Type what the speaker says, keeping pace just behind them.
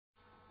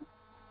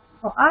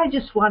Well, I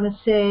just want to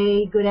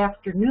say good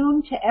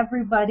afternoon to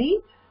everybody.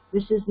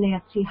 This is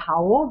Nancy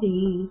Howell,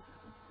 the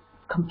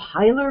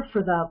compiler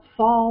for the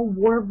Fall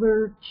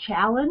Warbler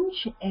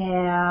Challenge,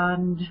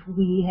 and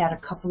we had a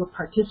couple of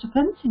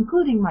participants,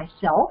 including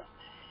myself.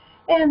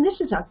 And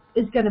this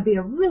is going to be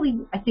a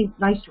really, I think,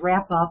 nice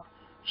wrap-up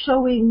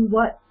showing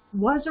what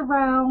was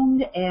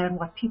around and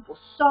what people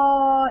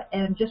saw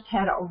and just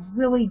had a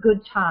really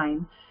good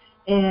time.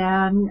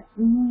 And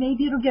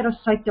maybe it'll get us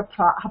psyched up.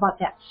 How about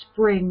that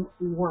Spring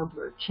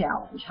Warbler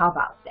Challenge? How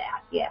about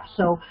that? Yeah,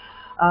 so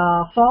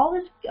fall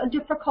is a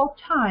difficult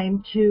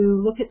time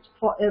to look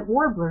at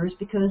warblers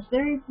because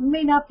they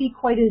may not be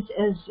quite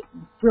as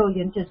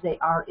brilliant as they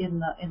are in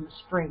the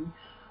spring.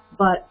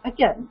 But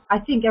again, I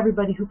think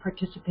everybody who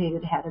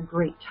participated had a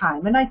great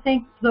time. And I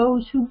thank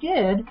those who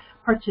did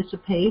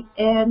participate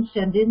and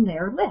send in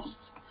their lists.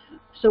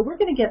 So we're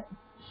going to get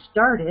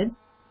started.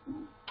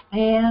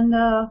 And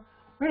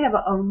we're going to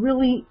have a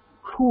really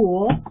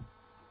cool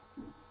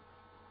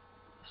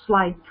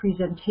slide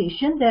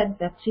presentation that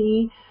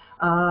Betsy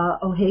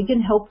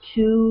O'Hagan helped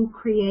to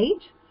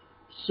create.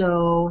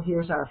 So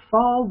here's our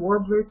Fall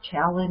Warbler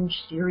Challenge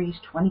Series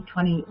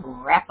 2020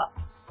 wrap-up.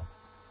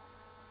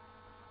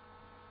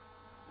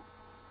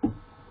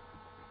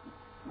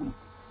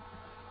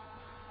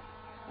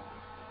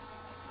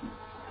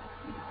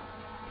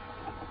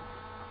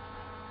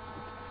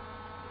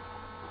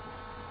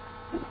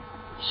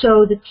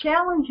 So the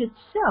challenge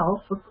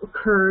itself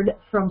occurred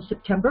from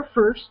September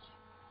 1st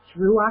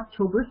through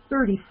October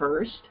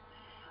 31st.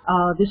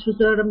 This was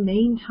at a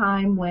main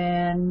time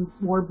when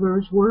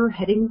warblers were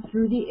heading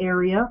through the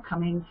area,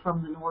 coming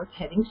from the north,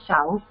 heading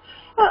south.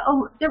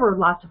 There were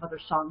lots of other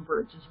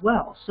songbirds as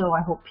well, so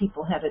I hope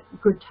people had a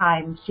good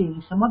time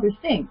seeing some other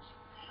things.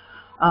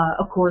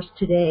 Of course,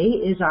 today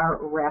is our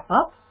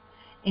wrap-up.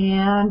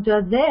 And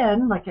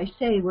then, like I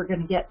say, we're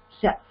going to get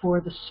set for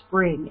the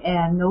spring.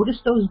 And notice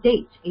those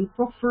dates,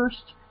 April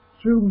 1st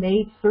through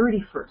May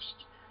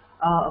 31st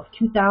of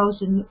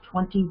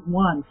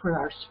 2021 for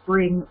our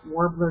Spring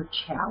Warbler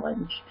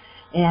Challenge.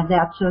 And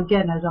that's,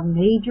 again, as a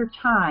major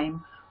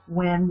time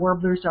when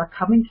warblers are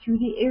coming through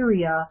the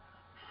area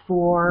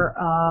for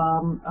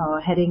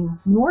heading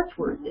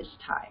northward this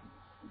time.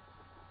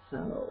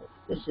 So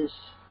this is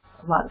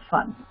a lot of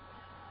fun.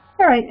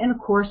 All right, and of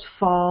course,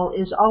 fall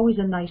is always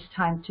a nice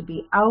time to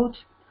be out.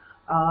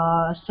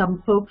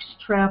 Some folks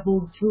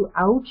traveled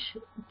throughout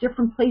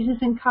different places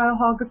in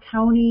Cuyahoga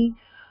County.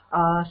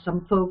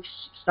 Some folks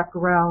stuck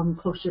around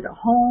closer to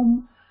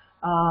home.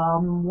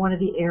 One of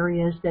the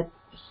areas that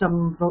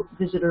some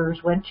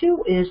visitors went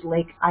to is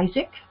Lake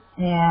Isaac,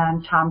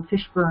 and Tom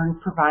Fishburne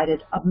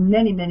provided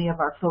many, many of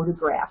our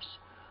photographs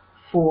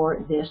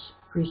for this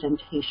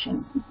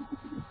presentation.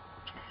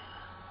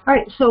 All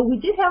right, so we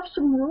did have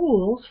some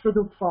rules for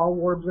the Fall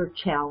Warbler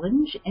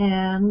Challenge,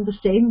 and the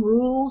same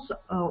rules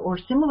or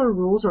similar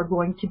rules are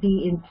going to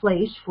be in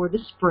place for the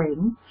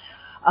spring.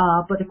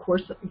 But of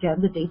course,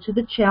 again, the dates of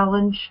the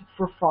challenge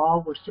for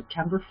fall were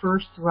September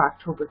 1st through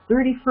October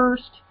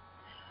 31st.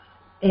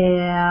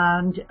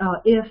 And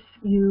if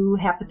you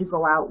happen to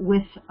go out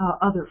with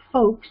other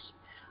folks,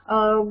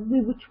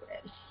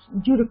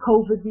 due to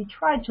COVID, we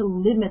tried to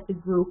limit the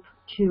group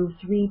to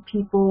 3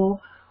 people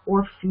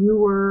or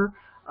fewer.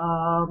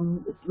 A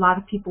lot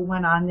of people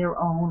went on their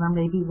own or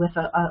maybe with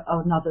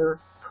another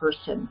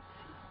person.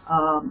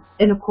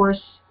 And of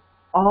course,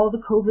 all the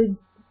COVID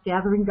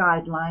gathering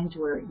guidelines,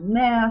 wearing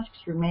masks,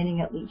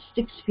 remaining at least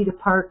 6 feet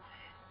apart,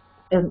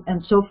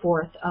 and so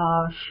forth,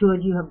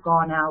 should you have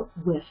gone out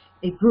with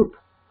a group.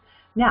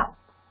 Now,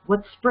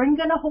 what's spring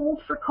going to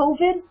hold for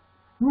COVID?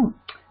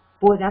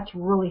 Boy, that's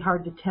really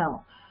hard to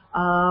tell.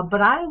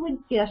 But I would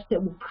guess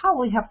that we'll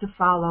probably have to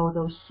follow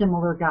those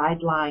similar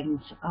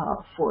guidelines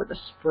for the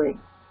spring.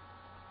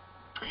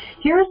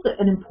 Here's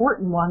an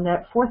important one,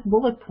 that 4th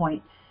bullet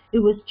point. It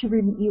was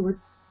you were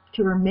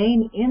to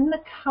remain in the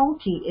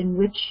county in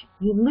which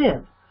you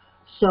live.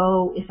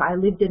 So if I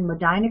lived in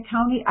Medina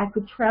County, I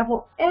could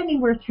travel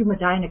anywhere through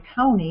Medina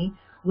County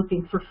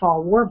looking for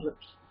fall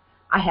warblers.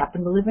 I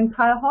happen to live in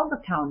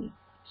Cuyahoga County,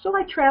 so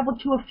I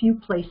traveled to a few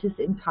places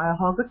in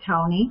Cuyahoga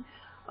County,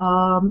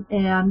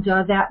 and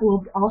that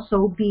will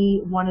also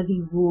be one of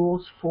the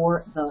rules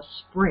for the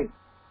spring.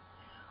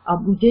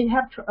 We did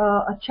have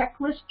a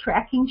checklist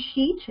tracking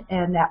sheet,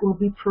 and that will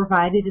be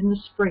provided in the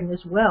spring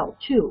as well,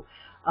 too.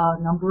 A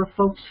number of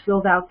folks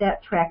filled out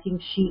that tracking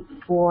sheet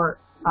for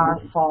our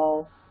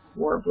Fall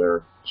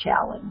Warbler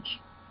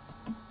Challenge.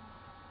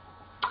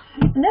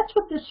 And that's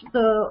what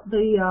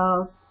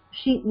the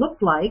sheet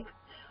looked like.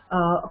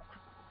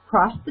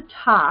 Across the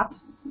top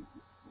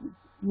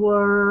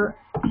were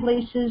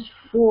places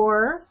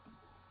for,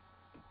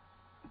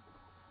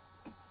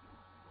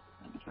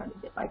 I'm trying to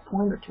get my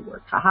pointer to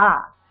work,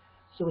 haha.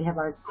 So we have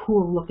our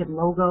cool looking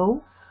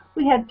logo.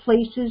 We had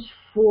places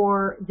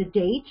for the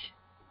date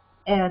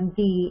and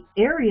the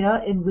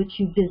area in which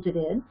you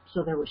visited,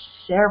 so there were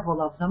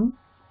several of them.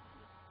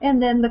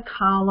 And then the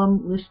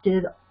column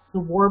listed the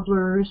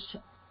warblers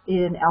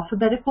in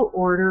alphabetical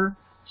order,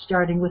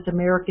 starting with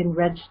American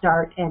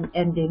redstart and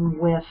ending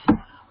with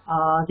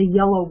the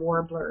yellow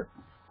warbler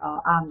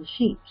on the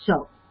sheet.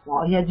 So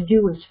all you had to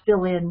do was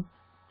fill in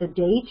the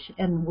date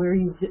and where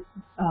you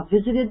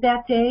visited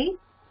that day,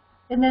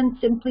 and then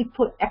simply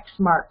put X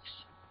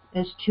marks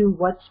as to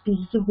what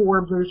species of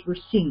warblers were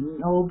seen.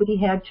 Nobody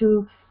had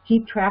to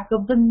keep track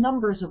of the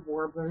numbers of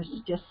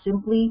warblers, just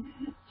simply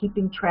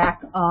keeping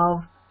track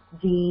of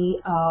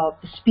the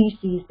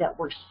species that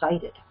were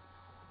cited.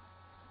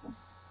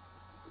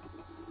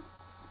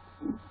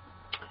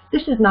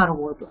 This is not a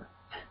warbler,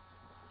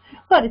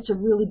 but it's a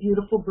really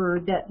beautiful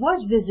bird that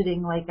was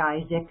visiting Lake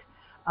Isaac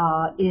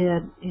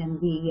in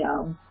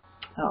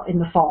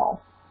the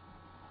fall.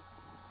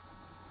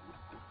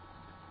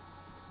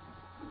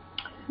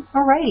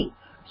 Alrighty,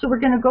 so we're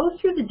going to go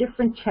through the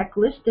different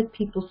checklists that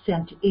people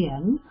sent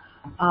in.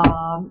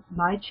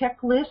 My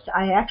checklist,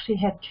 I actually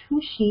had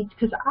 2 sheets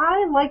because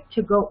I like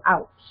to go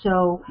out.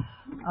 So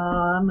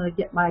I'm going to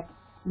get my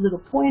little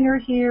pointer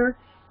here.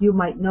 You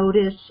might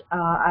notice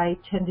I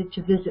tended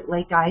to visit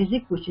Lake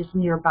Isaac, which is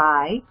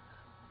nearby.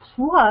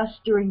 Plus,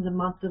 during the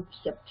month of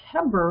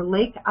September,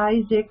 Lake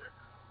Isaac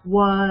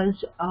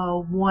was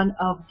one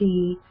of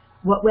the,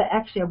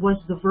 actually was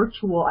the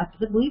virtual, I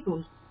believe it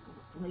was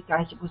Lake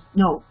Isaac was,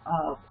 no,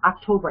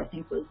 October I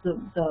think was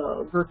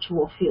the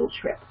virtual field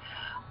trip.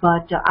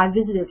 But I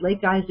visited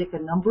Lake Isaac a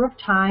number of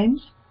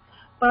times.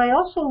 But I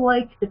also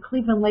like the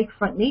Cleveland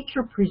Lakefront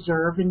Nature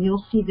Preserve, and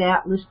you'll see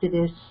that listed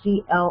as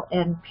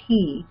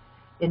CLNP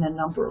in a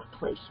number of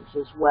places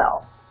as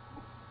well.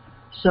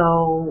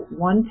 So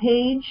one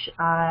page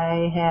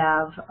I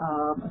have,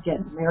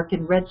 again,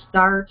 American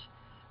Redstart.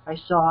 I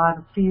saw in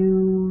a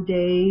few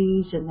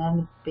days, and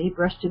then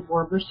bay-breasted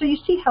warbler. So you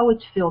see how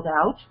it's filled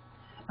out.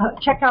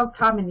 Check out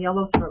common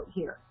yellowthroat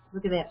here.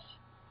 Look at this.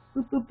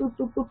 Boop, boop, boop,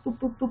 boop, boop, boop,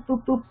 boop, boop,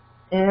 boop, boop.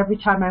 Every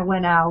time I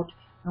went out,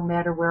 no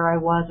matter where I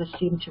was, I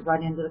seemed to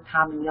run into the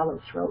common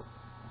yellowthroat.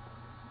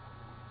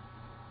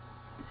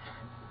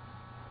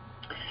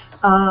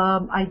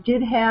 I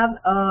did have,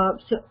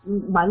 so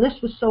my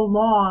list was so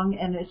long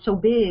and it's so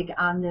big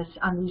on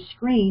these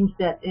screens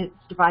that it's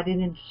divided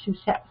into 2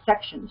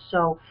 sections.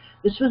 So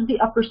this was the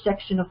upper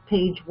section of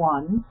page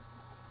 1.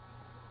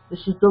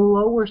 This is the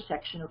lower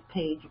section of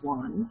page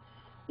 1.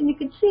 And you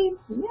can see,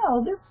 you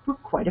know, there were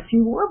quite a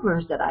few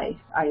warblers that I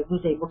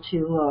was able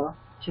to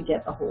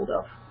get a hold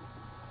of.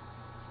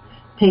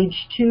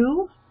 Page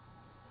 2,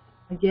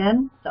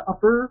 again, the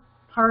upper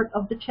part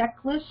of the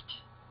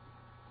checklist.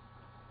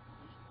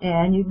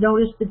 And you've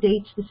noticed the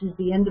dates. This is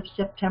the end of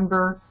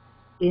September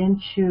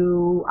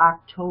into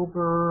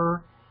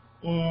October.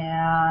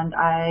 And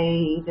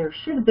there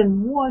should have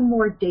been one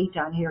more date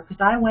on here because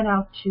I went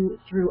out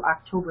through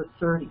October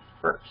 31st.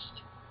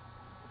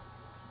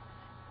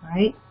 All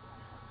right.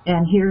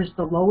 And here's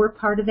the lower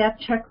part of that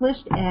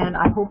checklist, and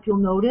I hope you'll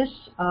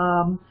notice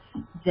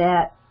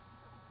that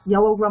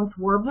yellow-rumped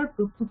warbler,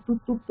 boop, boop, boop,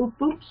 boop, boop,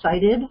 boop,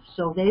 cited.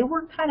 So they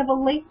were kind of a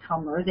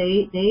latecomer.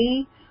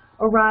 They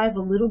arrive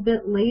a little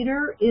bit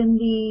later in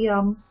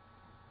the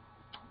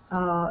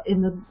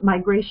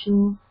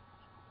migration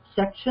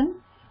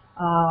section.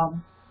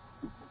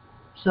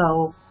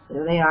 So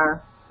there they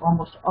are,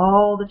 almost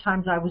all the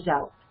times I was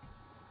out.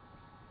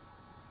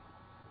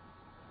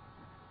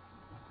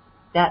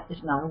 That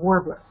is not a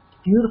warbler.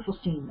 Beautiful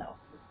scene, though.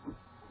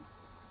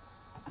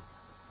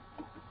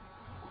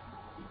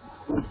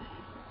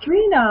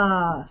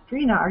 Trina,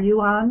 are you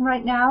on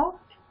right now?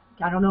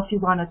 I don't know if you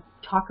want to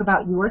talk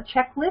about your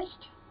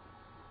checklist.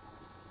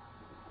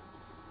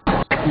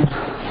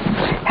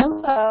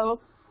 Hello.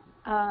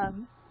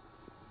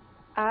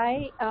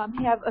 I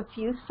have a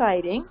few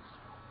sightings,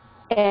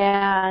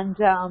 and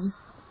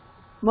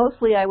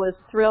mostly I was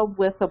thrilled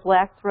with the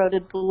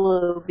black-throated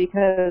blue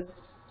because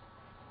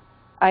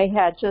I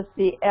had just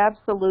the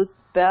absolute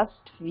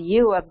best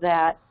view of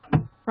that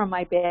from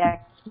my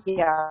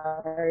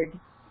backyard.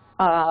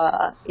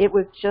 It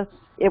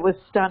was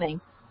stunning.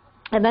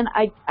 And then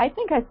I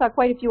think I saw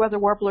quite a few other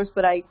warblers,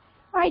 but I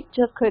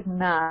just could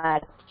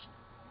not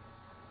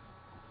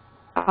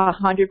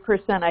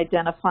 100%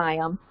 identify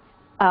them.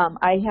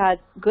 I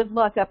had good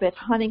luck up at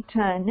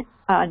Huntington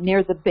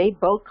near the Bay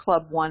Boat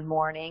Club one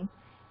morning,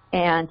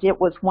 and it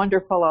was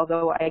wonderful,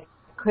 although I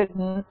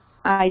couldn't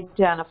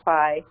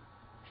identify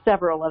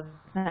several of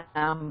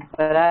them,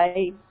 but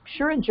I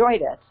sure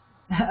enjoyed it.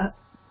 Well,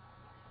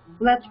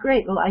 that's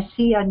great. Well, I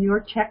see on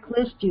your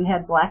checklist you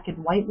had black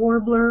and white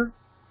warbler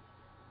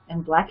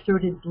and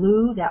black-throated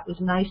blue. That was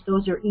nice.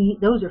 Those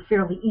are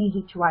fairly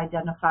easy to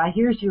identify.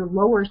 Here's your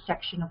lower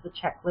section of the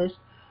checklist,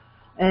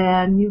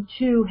 and you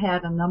too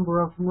had a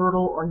number of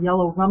myrtle or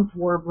yellow-rumped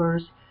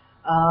warblers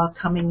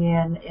coming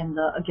in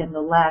the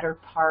latter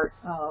part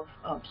of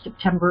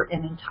September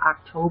and into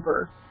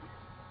October,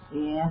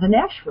 and a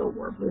Nashville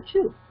warbler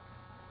too.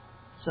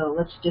 So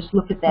let's just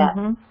look at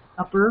that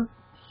upper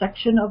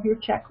section of your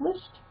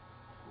checklist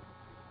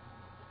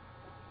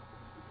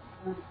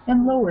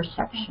and lower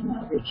section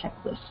of your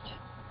checklist.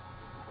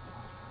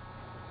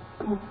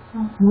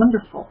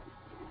 Wonderful.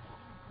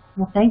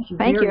 Well, thank you.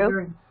 Thank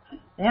you.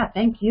 Yeah,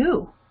 thank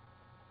you.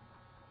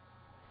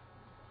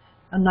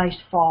 A nice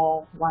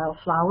fall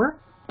wildflower.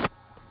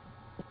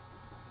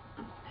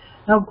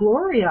 Now,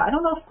 Gloria, I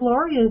don't know if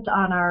Gloria is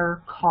on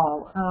our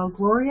call.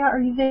 Gloria,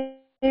 are you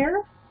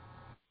there?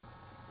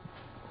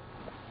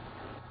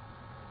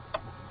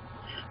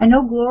 I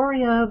know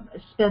Gloria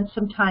spent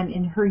some time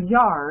in her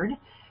yard,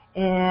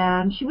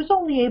 and she was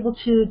only able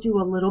to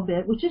do a little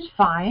bit, which is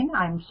fine.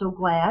 I'm so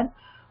glad.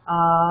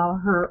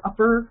 Her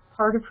upper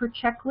part of her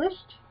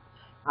checklist,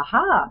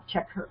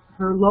 check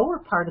her lower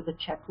part of the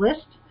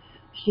checklist.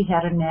 She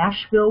had a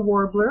Nashville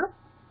warbler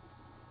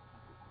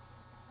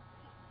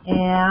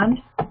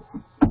and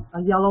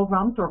a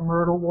yellow-rumped or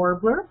myrtle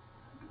warbler.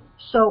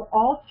 So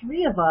all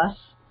three of us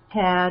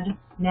had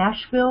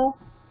Nashville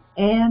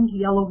and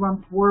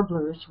yellow-rumped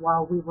warblers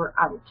while we were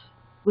out,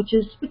 which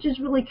is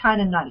really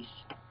kind of nice.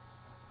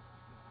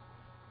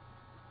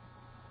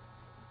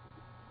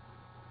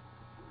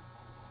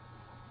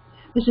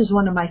 This is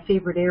one of my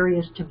favorite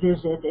areas to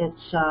visit.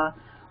 It's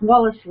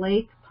Wallace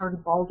Lake, part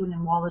of Baldwin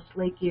and Wallace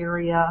Lake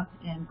area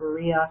in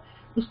Berea.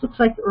 This looks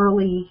like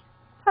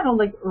kind of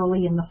like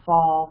early in the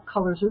fall.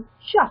 Colors are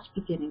just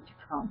beginning to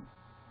come.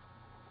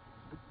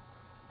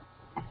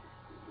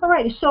 All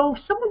right, so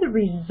some of the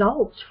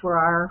results for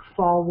our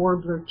Fall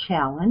Warbler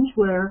Challenge,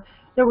 where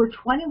there were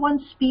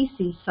 21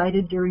 species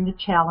cited during the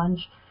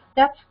challenge.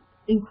 That's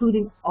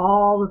including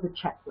all of the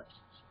checklists.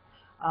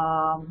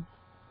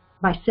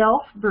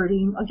 Myself,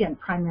 birding, again,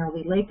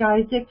 primarily Lake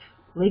Isaac,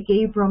 Lake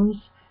Abrams,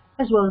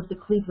 as well as the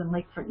Cleveland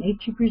Lakefront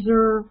Nature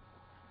Preserve,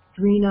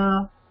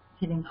 Drina,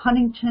 hitting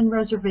Huntington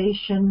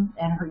Reservation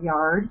and her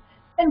yard,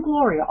 and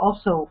Gloria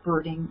also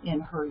birding in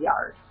her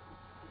yard.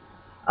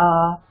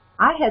 I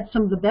had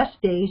some of the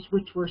best days,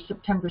 which were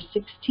September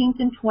 16th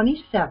and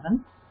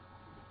 27th,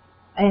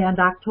 and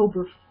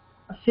October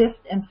 5th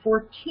and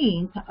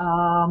 14th.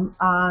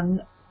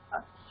 On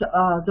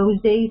those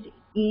days,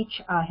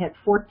 each had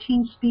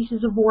 14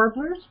 species of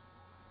warblers,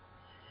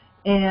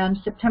 and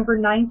September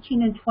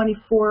 19 and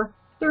 24,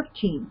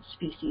 13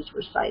 species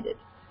were cited.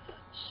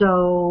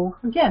 So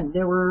again,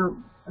 there were,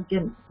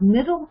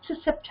 middle to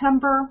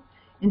September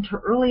into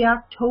early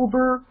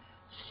October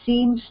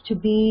seems to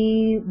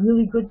be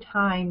really good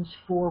times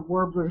for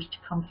warblers to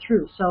come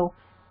through. So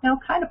now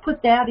kind of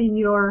put that in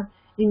your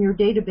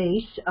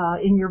database,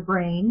 in your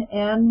brain,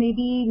 and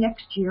maybe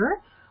next year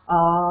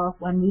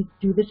when we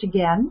do this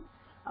again,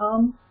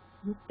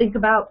 think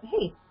about,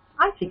 hey,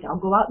 I think I'll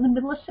go out in the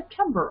middle of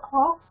September.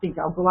 I think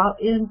I'll go out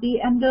in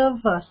the end of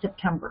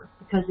September,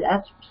 because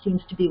that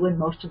seems to be when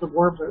most of the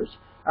warblers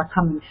are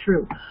coming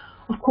through.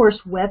 Of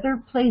course,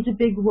 weather plays a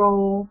big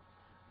role.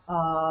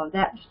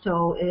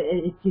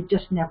 You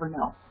just never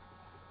know.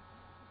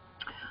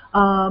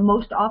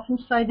 Most often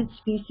cited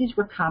species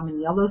were common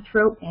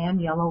yellowthroat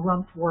and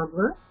yellow-rumped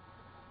warbler.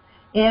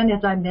 And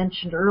as I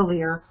mentioned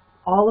earlier,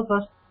 all of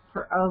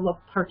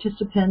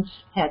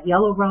participants had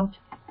yellow-rumped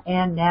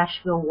and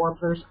Nashville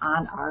warblers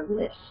on our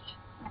list.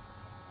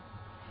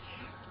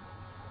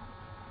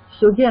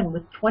 So again,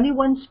 with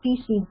 21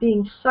 species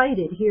being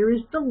cited, here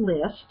is the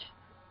list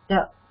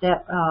that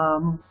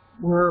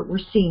we're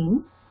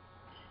seeing.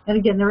 And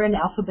again, they're in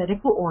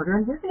alphabetical order,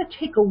 and we're going to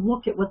take a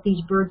look at what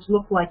these birds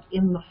look like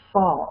in the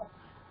fall.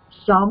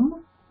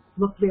 Some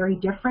look very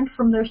different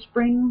from their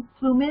spring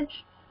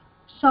plumage.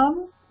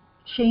 Some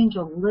change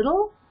a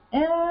little,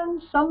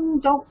 and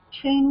some don't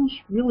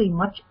change really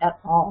much at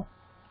all.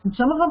 And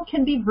some of them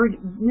can be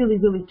really,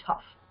 really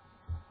tough.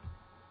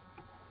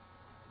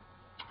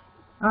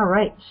 All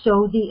right,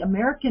 so the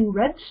American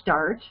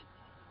redstart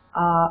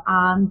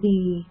on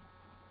the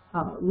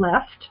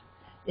left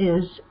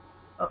is,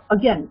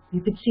 again, you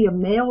could see a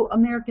male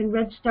American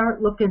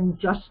redstart looking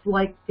just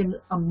like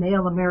a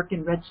male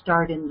American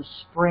redstart in the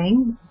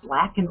spring,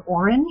 black and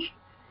orange.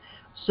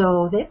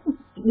 So they don't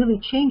really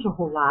change a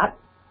whole lot.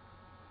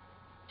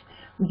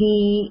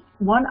 The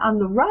one on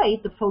the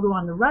right, the photo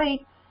on the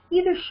right,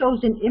 either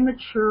shows an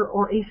immature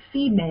or a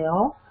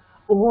female,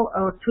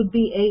 or it could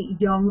be a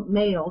young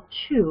male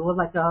too,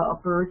 like a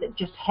bird that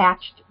just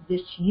hatched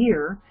this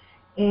year.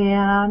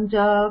 And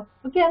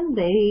again,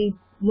 they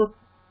look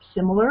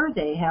similar.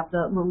 They have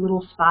the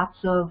little spots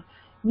of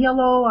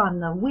yellow on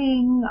the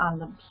wing, on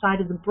the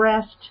side of the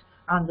breast,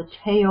 on the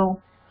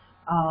tail.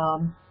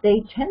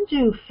 They tend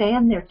to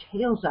fan their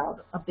tails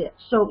out a bit.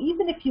 So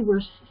even if you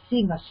were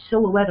seeing a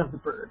silhouette of the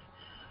bird,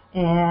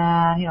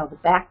 and the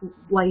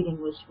backlighting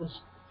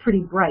was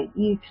pretty bright,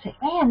 you could say,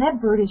 man, that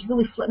bird is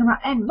really flitting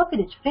around, and look at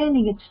it, it's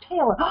fanning its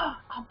tail. Oh,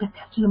 I'll bet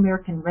that's an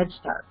American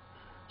redstart.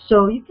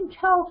 So you can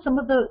tell some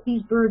of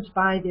these birds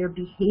by their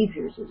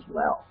behaviors as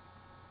well.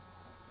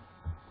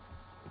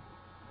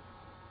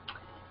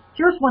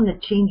 Here's one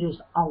that changes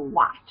a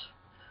lot.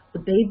 The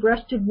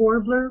bay-breasted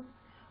warbler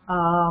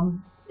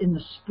in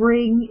the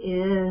spring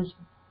is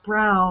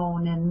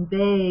brown and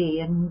bay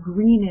and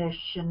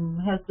greenish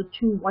and has the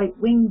two white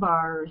wing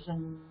bars,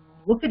 and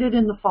look at it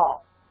in the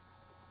fall.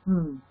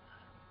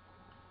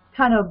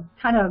 Kind of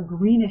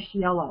greenish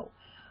yellow.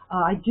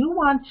 I do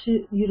want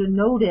you to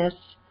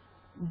notice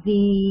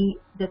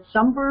that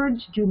some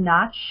birds do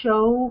not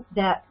show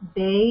that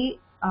bay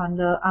on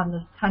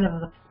the kind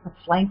of the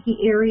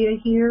flanky area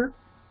here.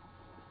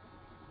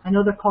 I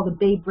know they're called a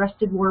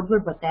bay-breasted warbler,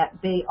 but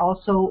that bay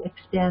also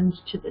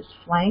extends to this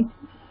flank.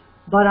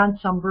 But on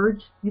some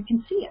birds, you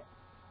can see it.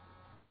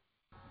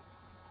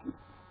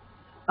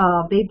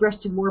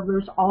 Bay-breasted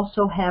warblers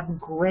also have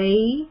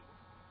gray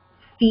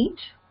feet,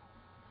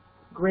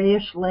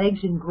 grayish legs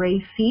and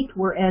gray feet,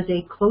 whereas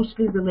a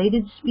closely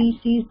related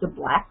species, the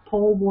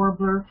black-poll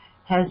warbler,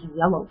 has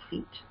yellow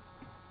feet.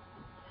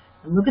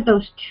 And look at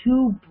those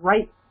two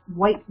bright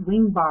white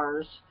wing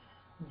bars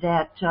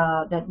that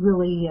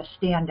really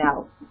stand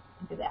out.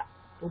 Look at that.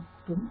 Boom,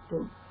 boom,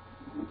 boom.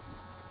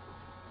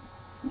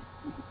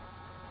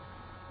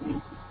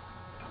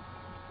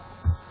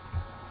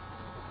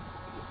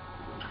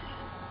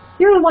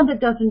 Here's one that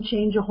doesn't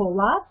change a whole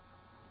lot,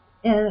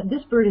 and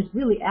this bird is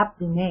really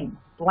aptly named,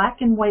 black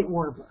and white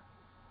warbler,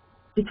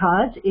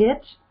 because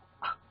it's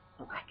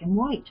black and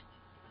white.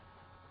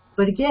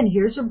 But again,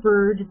 here's a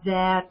bird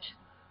that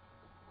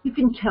you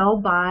can tell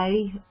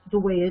by the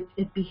way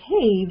it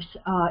behaves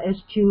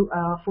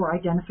for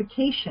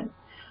identification.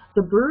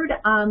 The bird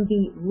on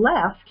the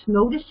left,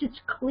 notice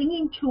it's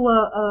clinging to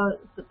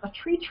a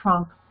tree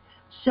trunk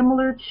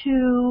similar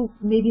to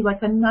maybe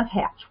like a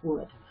nuthatch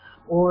would,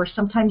 or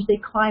sometimes they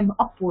climb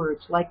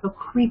upwards like a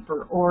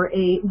creeper or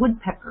a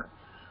woodpecker.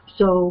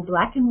 So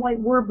black and white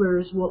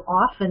warblers will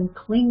often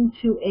cling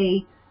to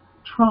a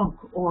trunk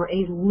or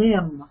a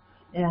limb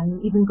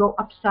and even go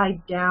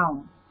upside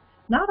down.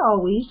 Not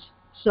always.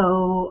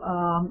 So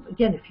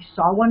again, if you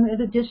saw one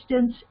at a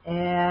distance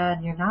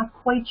and you're not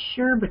quite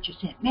sure, but you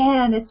say,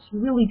 man, it's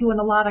really doing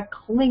a lot of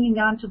clinging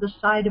onto the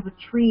side of a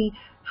tree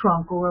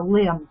trunk or a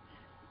limb,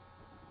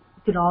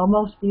 you can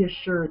almost be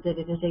assured that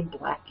it is a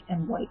black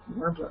and white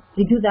warbler.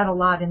 They do that a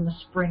lot in the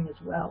spring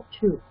as well,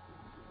 too.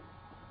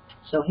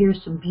 So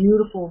here's some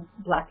beautiful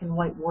black and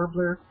white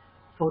warbler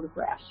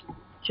photographs.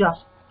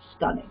 Just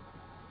stunning.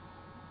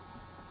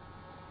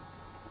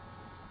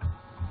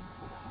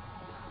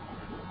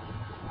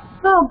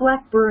 Oh,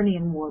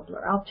 Blackburnian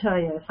warbler. I'll tell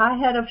you, if I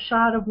had a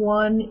shot of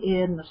one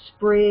in the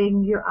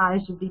spring, your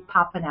eyes would be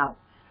popping out.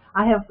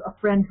 I have a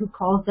friend who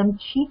calls them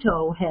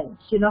Cheeto heads.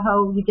 You know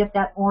how you get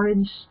that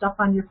orange stuff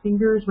on your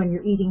fingers when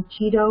you're eating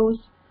Cheetos?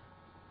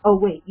 Oh,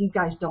 wait, you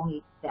guys don't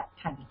eat that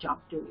kind of junk,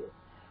 do you?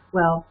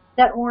 Well,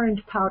 that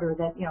orange powder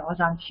that, is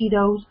on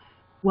Cheetos,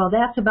 well,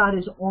 that's about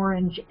as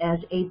orange as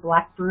a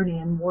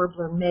Blackburnian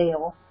warbler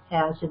male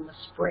has in the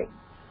spring.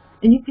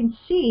 And you can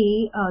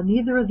see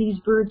neither of these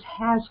birds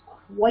has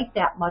quite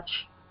that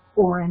much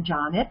orange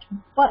on it,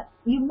 but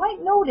you might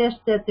notice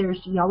that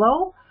there's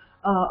yellow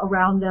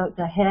around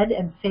the head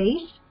and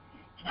face.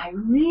 And I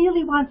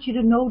really want you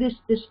to notice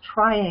this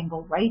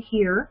triangle right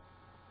here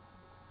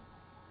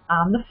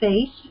on the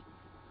face.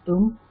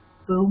 Boom,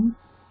 boom,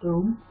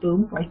 boom,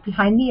 boom, right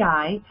behind the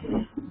eye.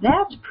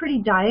 That's pretty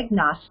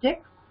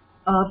diagnostic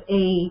of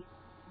a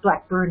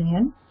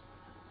Blackburnian.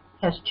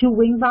 Has two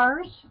wing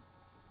bars.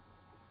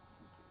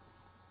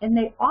 And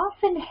they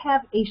often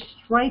have a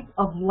stripe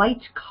of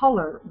light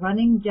color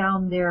running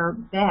down their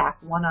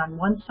back, one on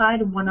one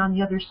side and one on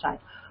the other side,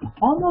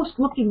 almost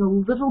looking a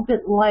little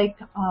bit like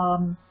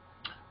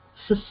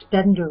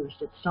suspenders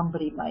that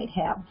somebody might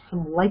have,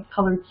 some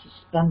light-colored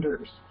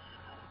suspenders.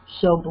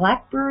 So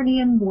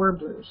Blackburnian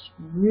warblers,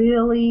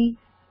 really,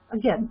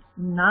 again,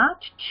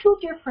 not too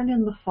different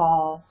in the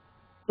fall,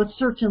 but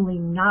certainly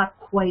not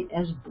quite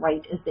as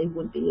bright as they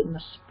would be in the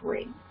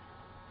spring.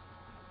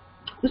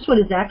 This one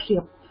is actually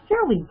a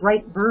fairly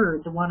bright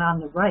bird, the one on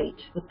the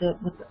right, with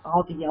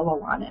all the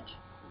yellow on it.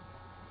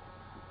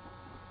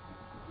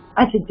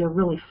 I think they're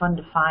really fun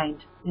to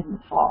find in the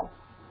fall.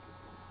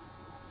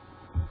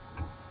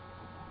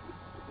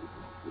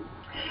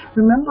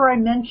 Remember I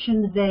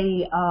mentioned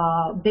the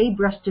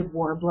bay-breasted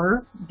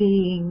warbler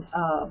being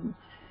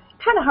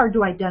kind of hard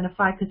to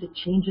identify because it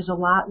changes a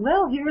lot.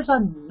 Well, here's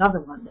another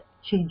one that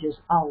changes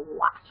a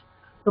lot.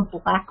 The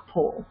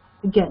black-poll.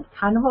 Again,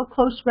 kind of a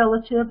close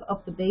relative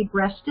of the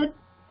bay-breasted.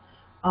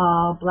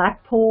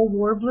 Black-poll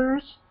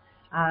warblers,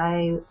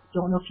 I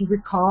don't know if you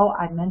recall,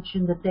 I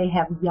mentioned that they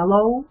have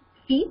yellow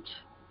feet.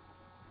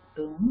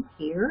 Boom,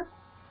 here.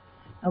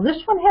 Now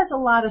this one has a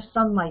lot of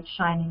sunlight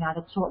shining on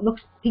it, so it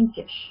looks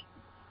pinkish.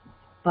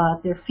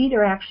 But their feet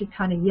are actually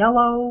kind of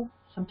yellow,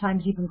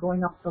 sometimes even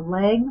going up the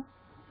leg.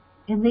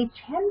 And they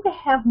tend to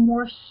have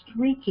more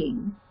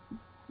streaking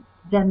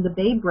than the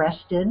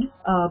bay-breasted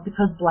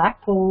because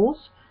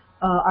black-polls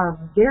are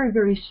very,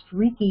 very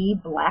streaky,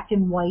 black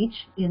and white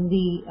in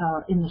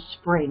the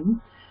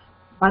spring.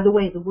 By the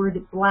way, the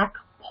word black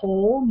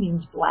poll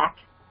means black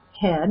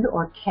head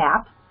or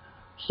cap.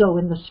 So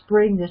in the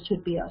spring, this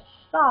would be a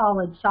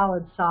solid,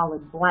 solid,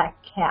 solid black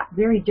cap,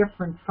 very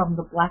different from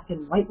the black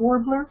and white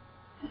warbler.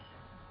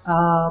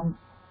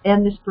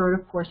 And this bird,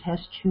 of course,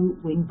 has two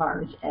wing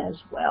bars as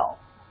well.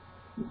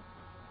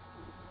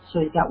 So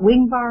you've got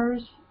wing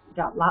bars, you've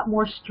got a lot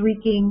more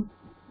streaking,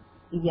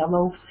 the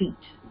yellow feet.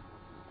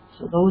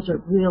 So those are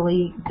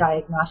really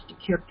diagnostic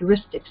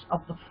characteristics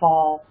of the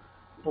fall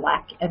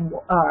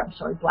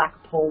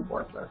black-poll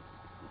warbler.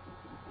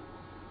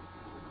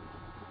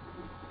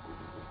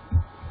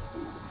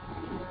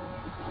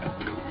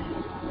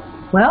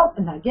 Well,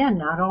 and again,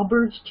 not all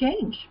birds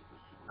change.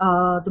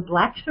 The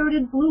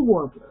black-throated blue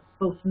warbler,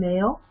 both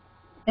male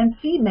and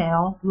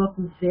female, look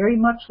very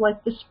much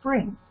like the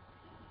spring.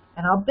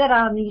 And I'll bet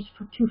on these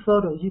two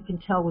photos you can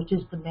tell which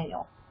is the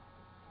male.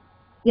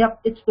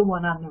 Yep, it's the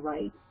one on the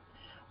right.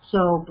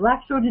 So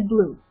black-throated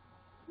blue,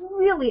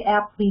 really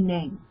aptly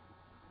named.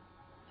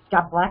 It's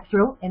got black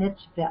throat and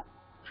it's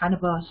kind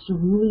of a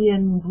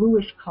cerulean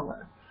bluish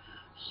color.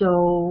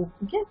 So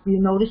again, you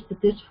notice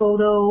that this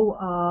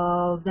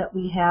photo that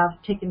we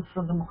have taken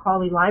from the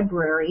Macaulay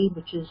Library,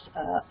 which is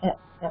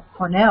at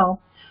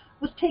Cornell,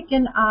 was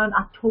taken on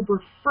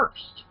October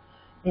 1st.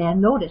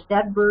 And notice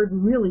that bird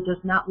really does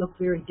not look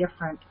very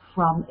different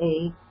from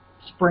a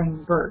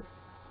spring bird.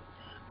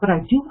 But I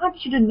do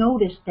want you to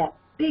notice that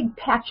big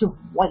patch of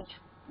white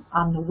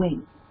on the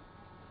wing,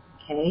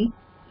 okay?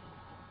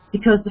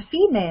 Because the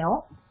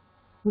female,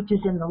 which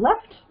is in the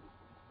left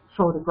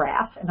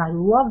photograph, and I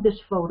love this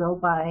photo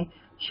by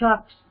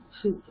Chuck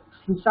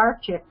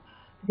Slusarczyk,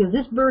 because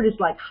this bird is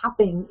like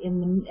hopping in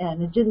the,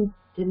 and it didn't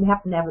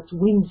happen to have its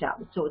wings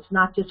out, so it's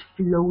not just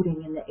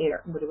floating in the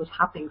air, but it was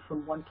hopping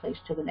from one place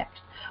to the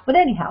next. But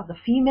anyhow, the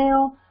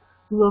female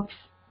looks,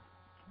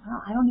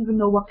 well, I don't even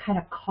know what kind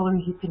of color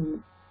you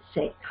can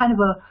say, kind of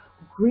a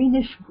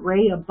greenish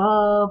gray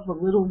above, a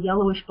little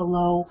yellowish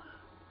below.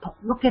 But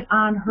look at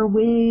on her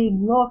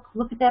wing,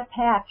 look at that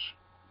patch,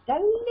 that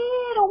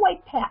little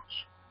white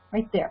patch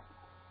right there.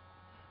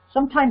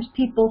 Sometimes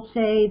people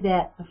say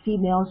that the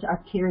females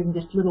are carrying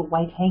this little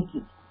white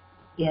hanky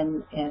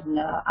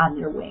on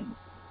their wing.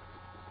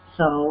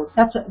 So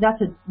that's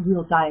a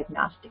real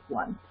diagnostic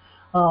one.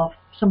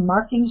 Some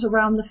markings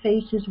around the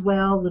face as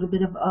well, a little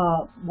bit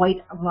of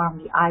white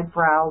around the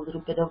eyebrow, a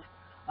little bit of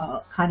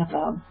kind of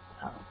a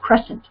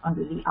crescent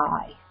under the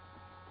eye.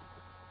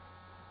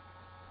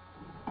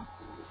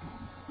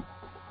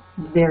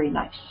 Very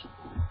nice.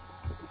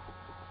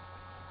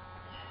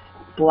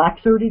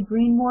 Black-throated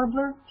green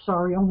warbler,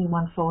 sorry, only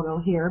one photo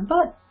here,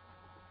 but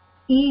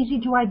easy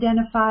to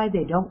identify.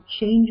 They don't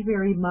change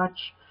very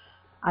much.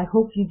 I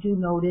hope you do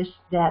notice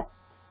that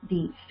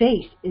the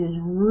face is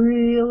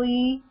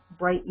really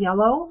bright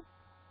yellow,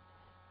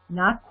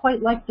 not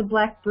quite like the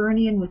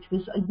Blackburnian, which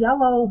was a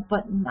yellow,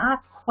 but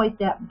not quite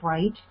that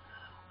bright.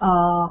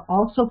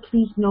 Also,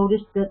 please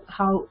notice that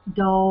how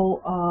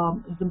dull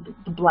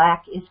the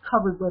black is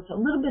covered with a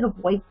little bit of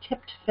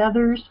white-tipped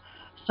feathers.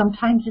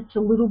 Sometimes it's a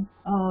little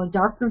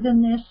darker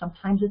than this,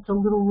 sometimes it's a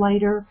little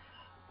lighter,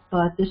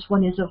 but this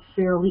one is a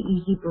fairly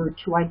easy bird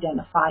to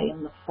identify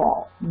in the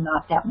fall.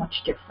 Not that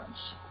much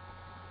difference.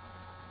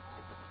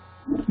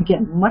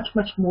 Again, much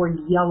more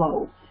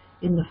yellow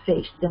in the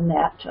face than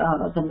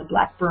the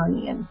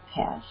Blackburnian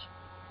has.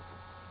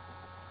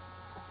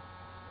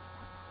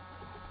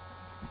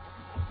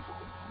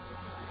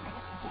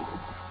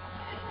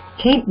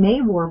 Cape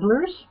May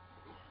warblers.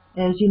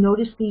 As you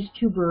notice these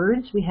two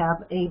birds, we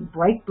have a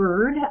bright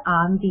bird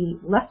on the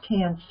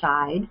left-hand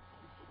side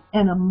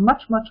and a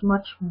much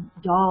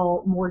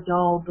more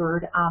dull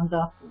bird on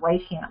the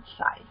right-hand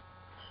side.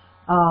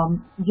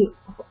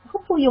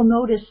 Hopefully you'll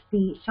notice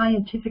the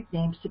scientific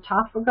name,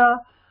 Cuyahoga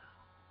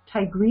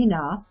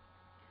tigrina,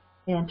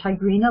 and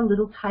tigrina,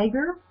 little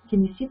tiger.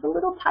 Can you see the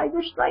little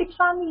tiger stripes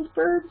on these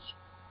birds?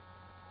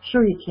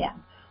 Sure you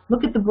can.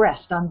 Look at the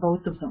breast on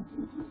both of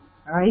them.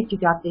 All right, you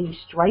got the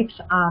stripes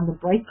on the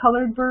bright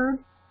colored bird,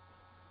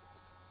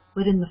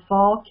 but in the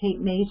fall, Cape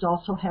Mays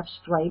also have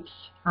stripes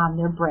on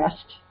their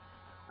breast.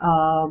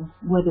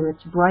 Whether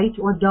it's bright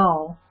or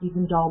dull,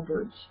 even dull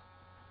birds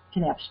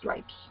can have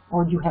stripes,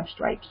 or do have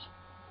stripes.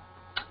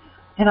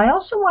 And I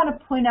also want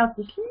to point out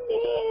this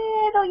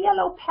little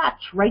yellow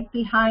patch right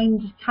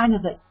behind kind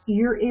of the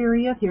ear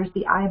area. Here's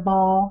the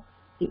eyeball.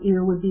 The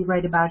ear would be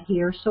right about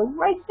here. So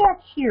right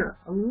back here,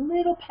 a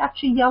little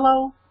patch of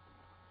yellow.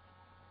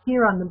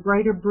 Here on the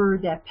brighter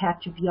bird, that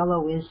patch of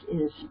yellow is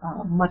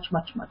much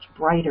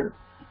brighter.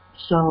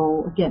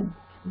 So again,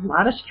 a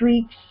lot of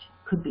streaks.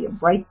 Could be a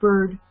bright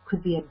bird,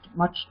 could be a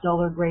much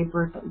duller gray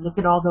bird, but look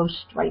at all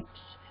those stripes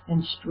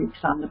and streaks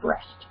on the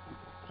breast.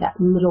 That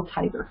little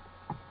tiger.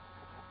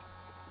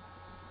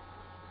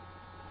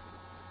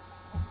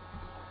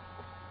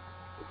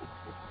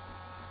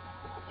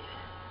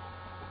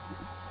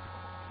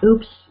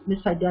 Oops,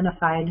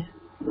 misidentified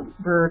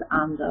bird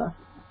on the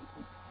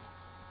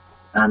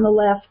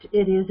left.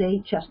 It is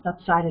a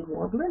chestnut-sided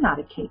warbler, not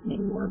a Cape May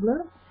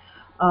warbler.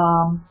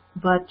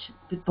 But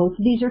both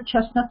of these are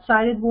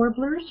chestnut-sided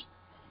warblers.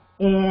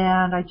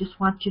 And I just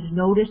want you to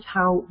notice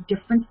how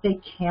different they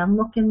can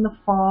look in the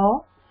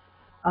fall.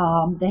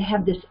 They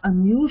have this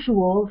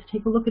unusual,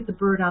 take a look at the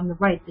bird on the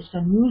right, this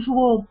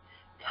unusual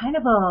kind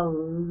of a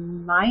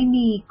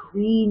limey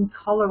green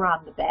color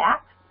on the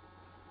back,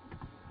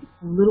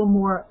 a little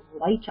more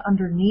light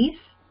underneath,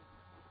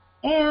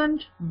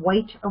 and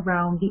white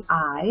around the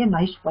eye, a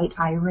nice white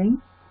eye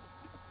ring.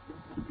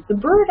 The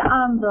bird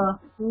on the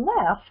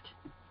left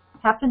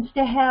happens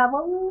to have a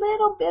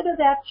little bit of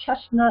that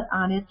chestnut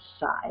on its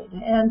side,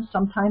 and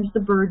sometimes the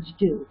birds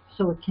do.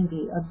 So it can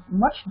be a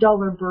much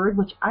duller bird,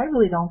 which I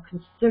really don't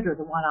consider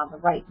the one on the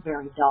right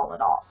very dull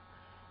at all.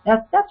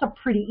 That's a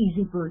pretty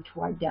easy bird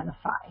to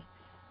identify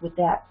with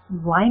that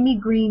limey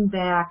green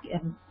back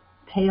and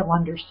pale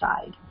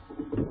underside.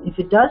 If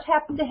it does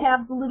happen to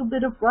have a little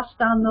bit of rust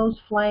on those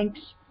flanks,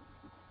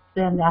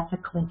 then that's a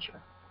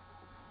clincher.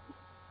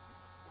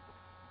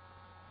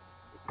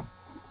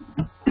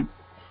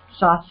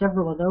 Saw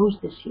several of those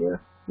this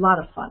year. A lot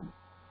of fun.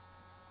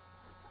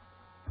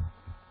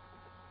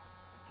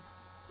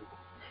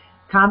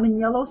 Common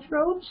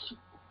yellowthroats,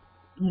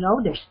 you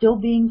know, they're still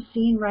being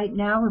seen right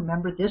now.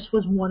 Remember, this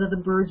was one of the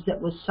birds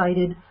that was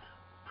sighted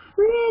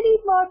pretty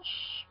much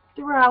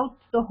throughout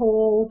the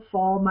whole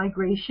fall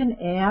migration,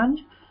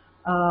 and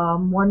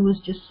one was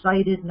just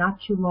sighted not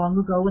too long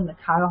ago in the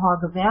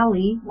Cuyahoga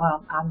Valley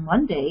on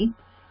Monday.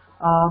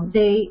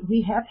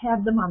 We have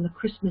had them on the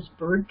Christmas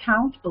bird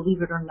count,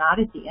 believe it or not,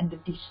 at the end of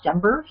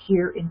December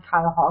here in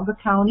Cuyahoga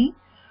County.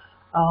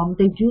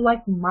 They do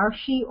like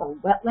marshy or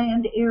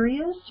wetland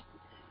areas,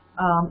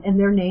 and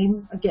their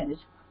name, again, is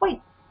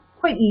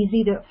quite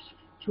easy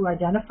to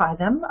identify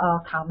them.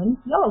 Common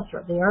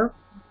yellowthroat. They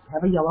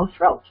have a yellow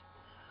throat.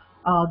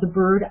 The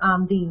bird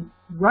on the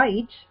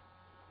right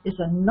is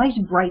a nice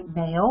bright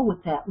male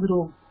with that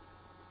little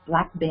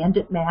black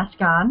bandit mask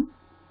on.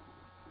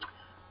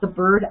 The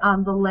bird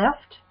on the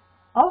left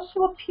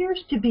also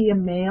appears to be a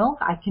male.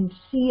 I can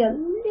see a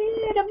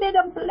little bit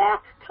of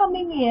black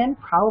coming in,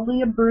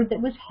 probably a bird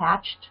that was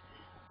hatched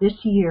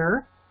this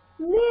year.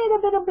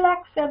 Little bit of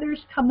black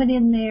feathers coming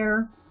in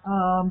there.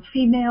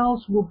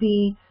 Females will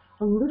be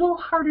a little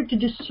harder to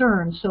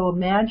discern, so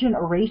imagine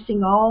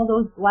erasing all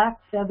those black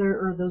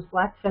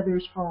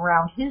feathers from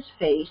around his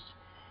face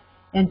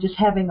and just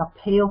having a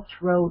pale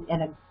throat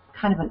and a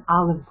kind of an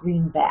olive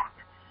green back.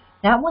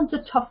 That one's a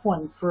tough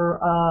one for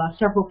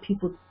several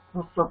people,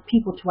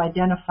 to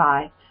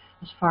identify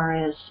as far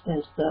as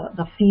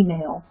the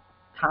female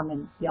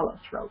common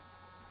yellowthroat.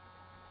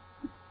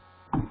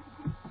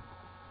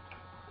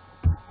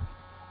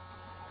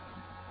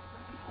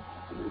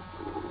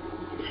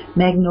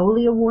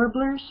 Magnolia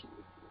warblers,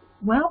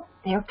 well,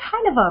 they're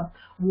kind of a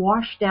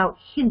washed out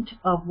hint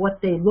of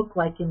what they look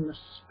like in the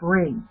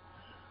spring.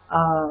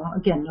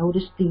 Again,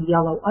 notice the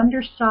yellow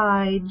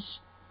undersides,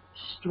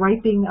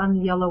 striping on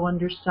the yellow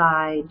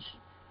undersides,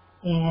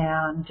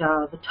 and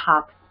the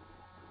top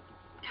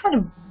kind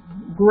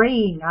of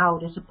graying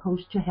out as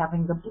opposed to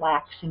having the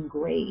blacks and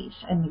grays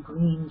and the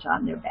greens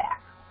on their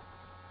back.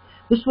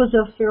 This was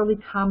a fairly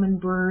common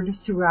bird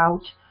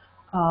throughout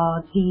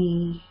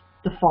the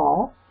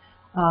fall.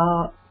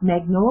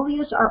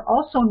 Magnolias are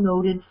also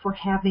noted for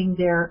having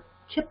their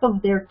tip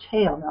of their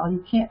tail. Now,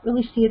 you can't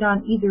really see it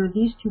on either of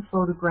these two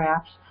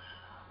photographs,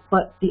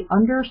 but the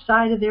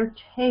underside of their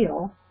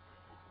tail,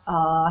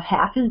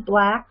 half is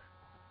black,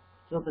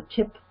 so the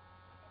tip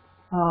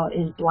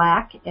is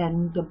black,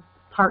 and the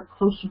part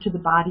closer to the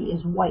body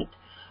is white.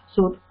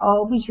 So it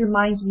always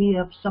reminds me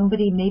of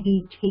somebody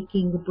maybe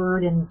taking the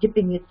bird and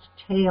dipping its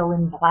tail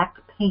in black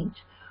paint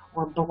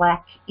or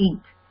black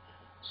ink.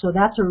 So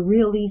that's a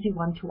real easy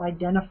one to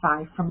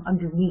identify from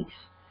underneath,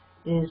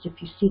 is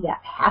if you see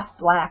that half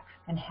black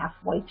and half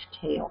white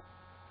tail.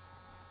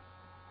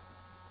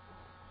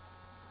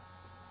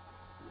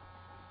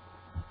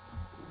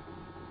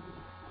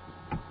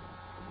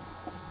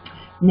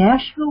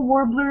 Nashville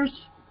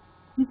warblers,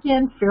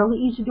 again, fairly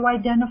easy to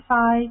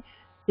identify.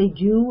 They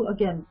do,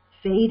 again,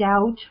 fade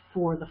out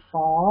for the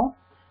fall.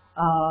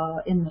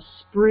 In the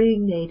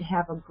spring, they'd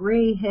have a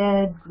gray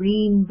head,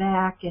 green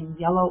back, and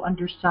yellow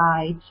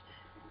undersides.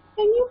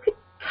 And you could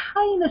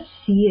kind of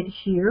see it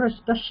here,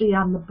 especially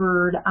on the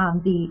bird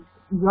on the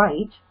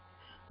right.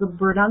 The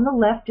bird on the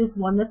left is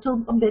one that's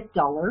a bit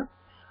duller.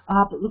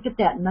 But look at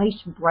that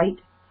nice bright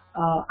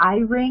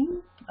eye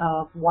ring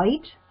of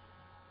white.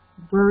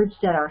 Birds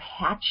that are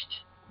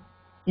hatched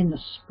in the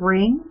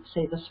spring,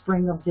 say the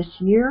spring of this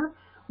year,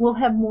 will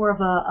have more of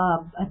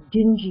a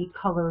dingy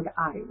colored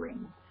eye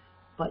ring.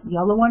 But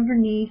yellow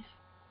underneath,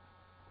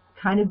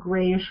 kind of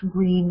grayish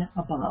green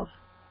above.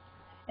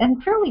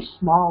 And fairly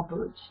small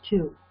birds,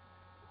 too.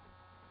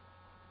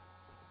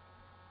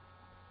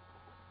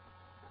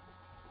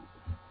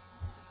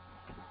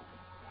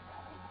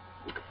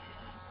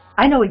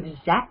 I know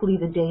exactly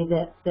the day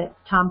that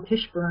Tom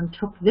Fishburne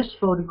took this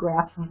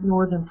photograph of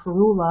northern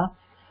Parula,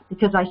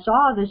 because I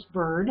saw this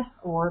bird,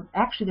 or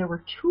actually there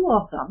were two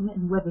of them,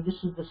 and whether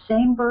this is the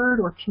same bird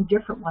or two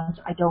different ones,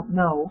 I don't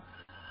know.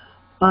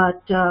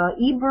 But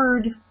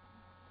eBird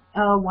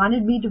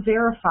wanted me to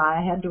verify.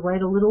 I had to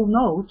write a little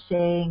note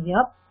saying,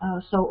 yep,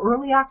 so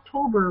early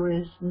October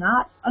is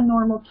not a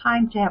normal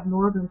time to have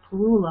northern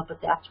Parula,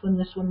 but that's when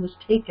this one was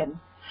taken.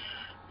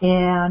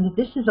 And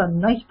this is a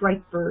nice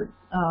bright bird.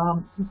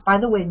 By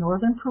the way,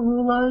 northern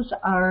Parulas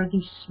are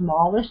the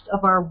smallest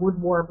of our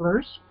wood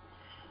warblers,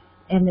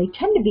 and they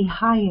tend to be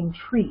high in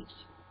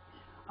trees.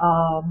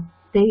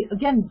 They,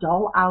 again,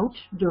 dull out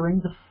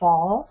during the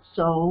fall,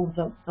 so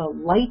the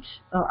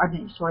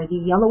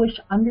yellowish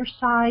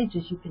undersides,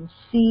 as you can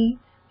see,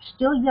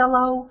 still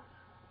yellow,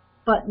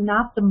 but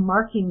not the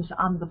markings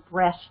on the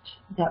breast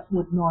that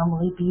would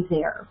normally be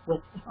there.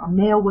 A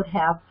male would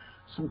have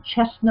some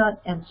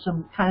chestnut and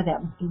some kind of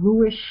that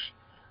bluish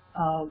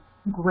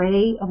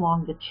gray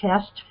along the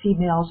chest.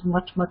 Females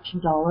much, much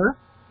duller.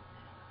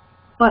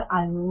 But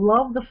I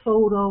love the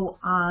photo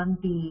on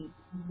the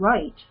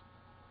right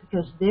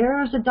because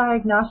there's a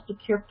diagnostic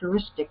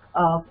characteristic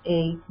of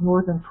a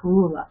northern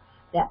parula,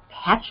 that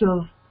patch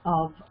of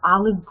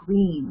olive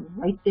green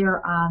right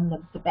there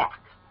on the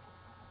back.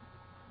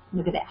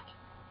 Look at that.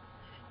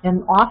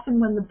 And often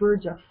when the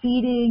birds are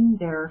feeding,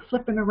 they're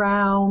flipping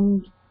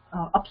around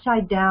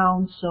upside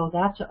down, so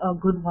that's a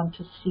good one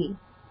to see.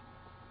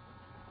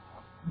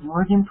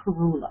 Northern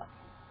parula.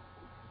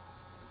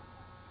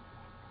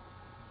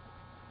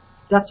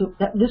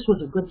 This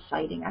was a good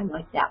sighting. I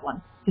like that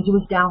one because it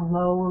was down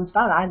low. It was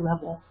about eye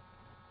level.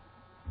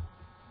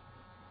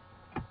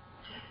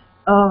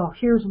 Oh,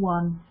 here's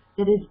one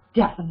that is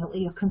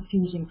definitely a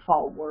confusing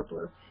fall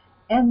warbler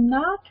and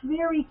not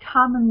very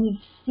commonly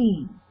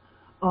seen.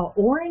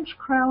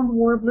 Orange-crowned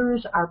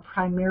warblers are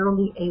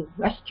primarily a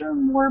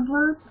western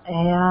warbler,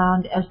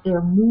 and as they're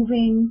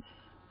moving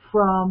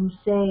from,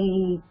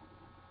 say,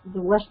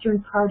 the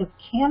western part of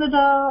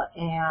Canada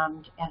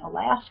and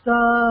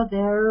Alaska,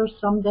 there's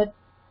some that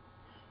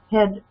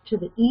head to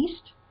the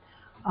east.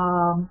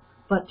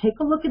 But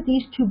take a look at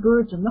these two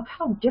birds and look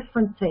how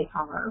different they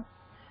are.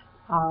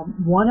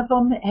 One of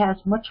them has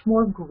much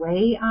more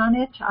gray on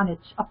it, on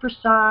its upper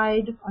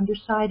side.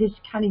 Underside is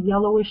kind of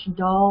yellowish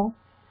dull.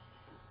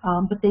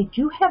 But they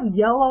do have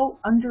yellow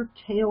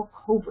undertail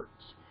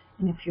coverts.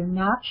 And if you're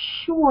not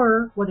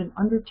sure what an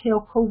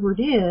undertail covert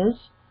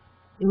is,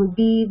 it would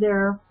be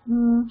their,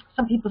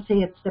 some people say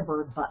it's their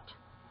bird butt.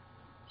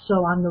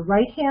 So on the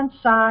right-hand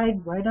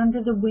side, right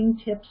under the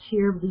wingtips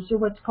here, these are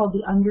what's called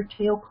the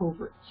undertail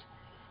coverts.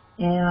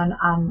 And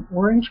on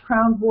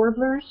orange-crowned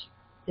warblers,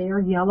 they are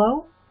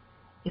yellow.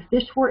 If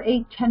this were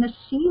a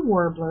Tennessee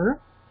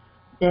warbler,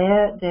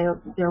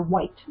 they're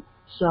white.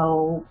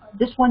 So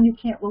this one you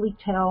can't really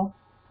tell,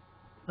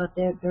 but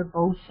they're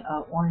both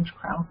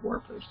orange-crowned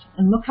warblers.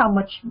 And look how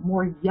much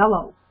more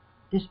yellow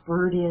this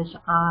bird is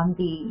on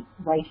the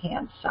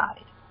right-hand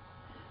side.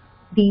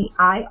 The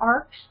eye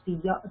arcs,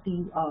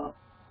 the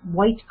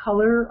white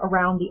color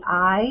around the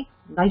eye,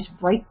 nice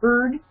bright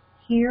bird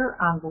here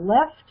on the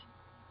left,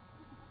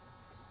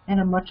 and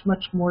a much,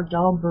 much more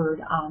dull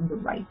bird on the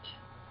right.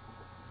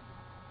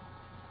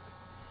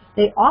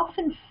 They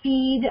often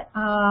feed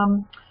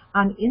on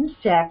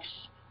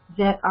insects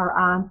that are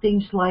on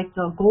things like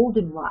the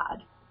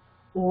goldenrod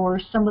or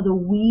some of the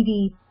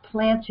weedy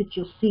plants that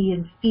you'll see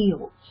in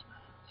fields.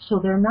 So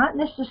they're not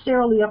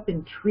necessarily up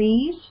in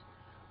trees,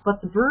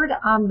 but the bird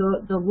on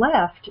the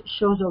left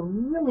shows a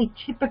really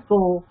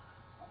typical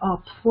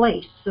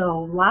place.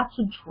 So lots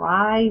of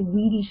dry,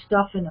 weedy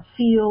stuff in a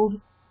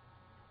field,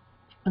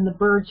 and the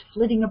birds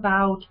flitting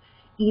about,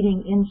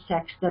 eating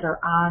insects that are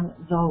on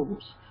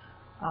those.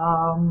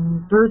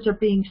 Birds are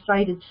being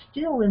sighted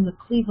still in the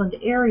Cleveland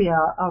area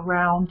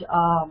around,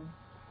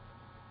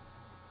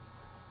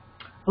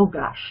 oh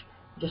gosh,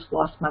 just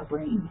lost my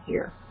brain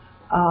here.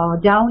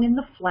 Down in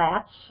the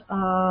flats,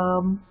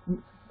 around,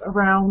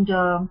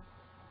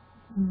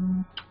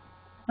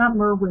 not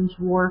Merwin's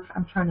Wharf,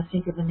 I'm trying to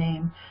think of the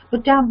name,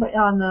 but down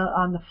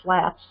on the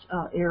flats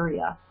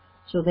area.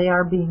 So they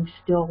are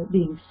still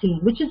being seen,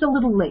 which is a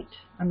little late.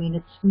 I mean,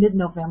 it's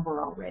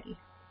mid-November already.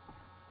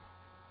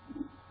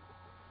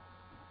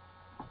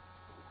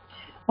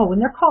 Oh, and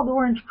they're called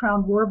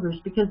orange-crowned warblers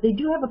because they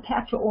do have a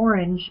patch of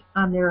orange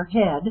on their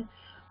head,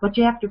 but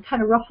you have to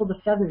kind of ruffle the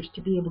feathers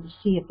to be able to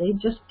see it. They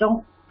just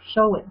don't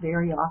show it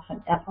very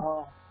often at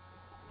all.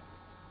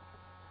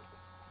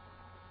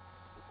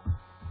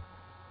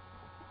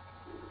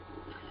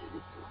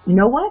 You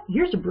know what?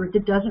 Here's a bird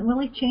that doesn't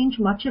really change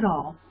much at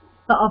all,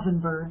 the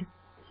ovenbird.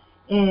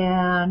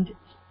 And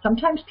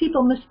sometimes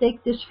people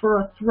mistake this for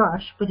a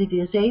thrush, but it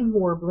is a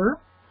warbler.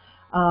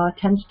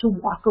 Tends to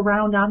walk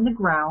around on the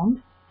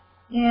ground.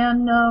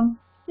 And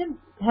it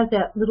has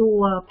that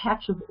little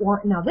patch of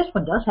orange. Now this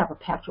one does have a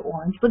patch of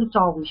orange, but it's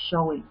always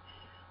showing.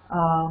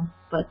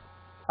 But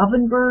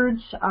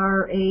ovenbirds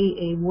are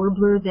a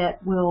warbler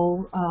that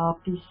will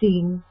be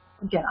seen,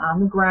 again,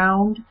 on the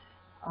ground,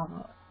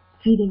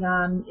 feeding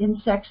on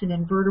insects and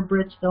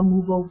invertebrates. They'll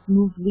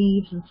move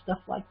leaves and stuff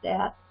like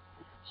that.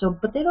 So,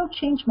 but they don't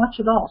change much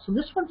at all. So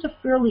this one's a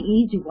fairly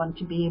easy one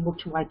to be able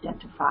to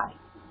identify.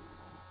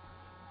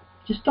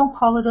 Just don't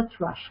call it a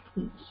thrush,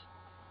 please.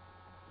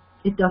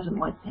 It doesn't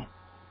like that.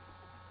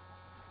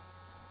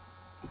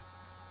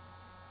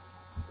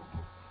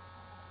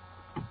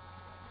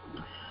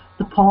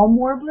 The palm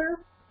warbler,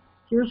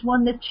 here's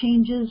one that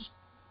changes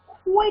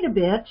quite a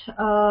bit.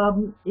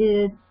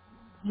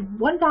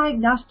 One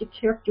diagnostic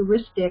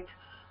characteristic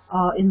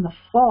in the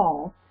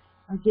fall,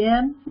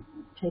 again,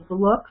 take a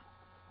look,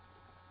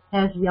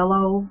 has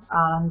yellow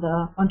on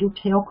the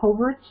undertail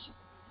coverts.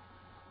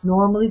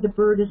 Normally the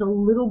bird is a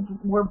little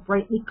more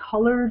brightly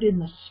colored in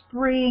the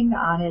spring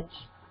on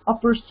its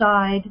upper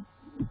side.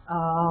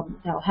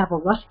 They'll have a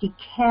rusty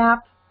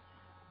cap.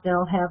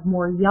 They'll have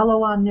more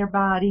yellow on their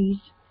bodies.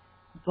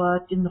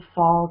 but in the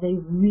fall they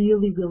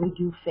really, really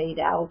do fade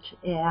out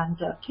and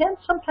can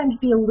sometimes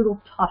be a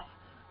little tough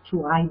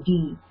to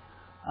ID.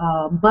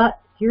 But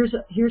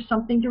here's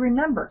something to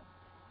remember.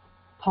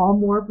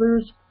 Palm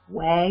warblers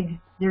wag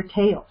their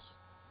tails.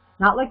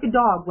 Not like a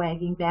dog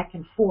wagging back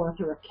and forth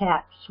or a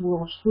cat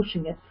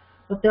swooshing it,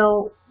 but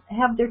they'll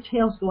have their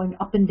tails going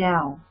up and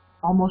down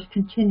almost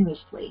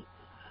continuously.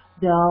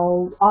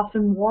 They'll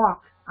often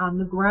walk on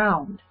the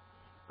ground.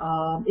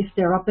 If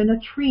they're up in a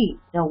tree,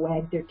 they'll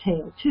wag their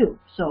tail too.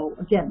 So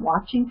again,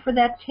 watching for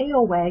that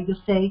tail wag, you'll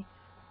say,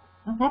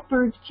 oh, that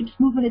bird keeps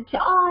moving its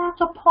tail. Oh,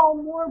 that's a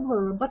palm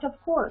warbler, but of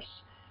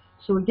course.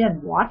 So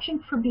again, watching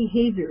for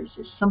behaviors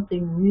is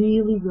something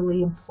really,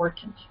 really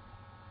important.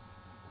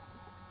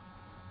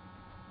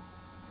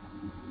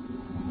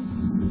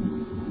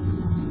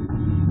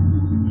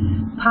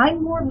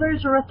 Pine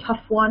warblers are a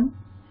tough one.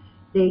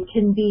 They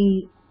can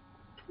be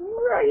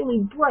really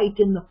bright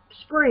in the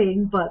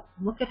spring, but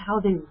look at how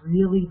they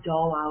really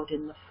dull out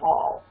in the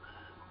fall.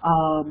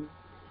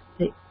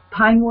 The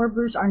pine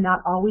warblers are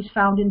not always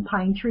found in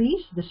pine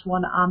trees. This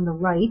one on the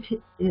right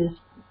is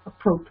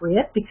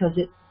appropriate because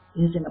it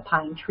is in a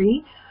pine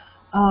tree.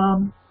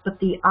 But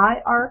the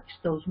eye arcs,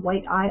 those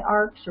white eye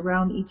arcs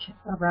around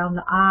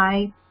the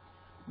eye,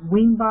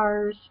 wing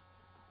bars,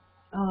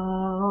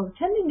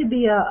 tending to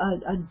be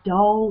a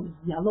dull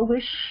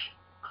yellowish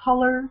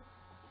color.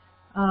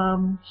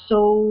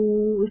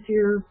 So if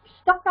you're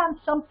stuck on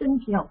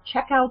something,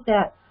 check out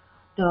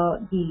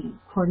the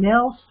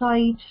Cornell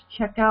site,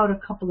 check out a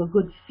couple of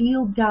good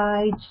field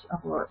guides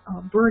or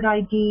bird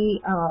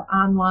ID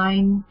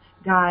online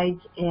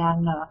guides,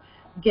 and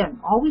again,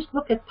 always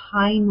look at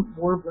pine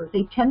warblers.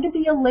 They tend to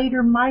be a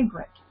later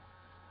migrant.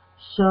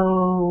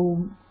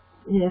 So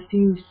if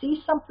you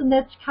see something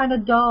that's kind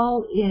of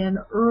dull in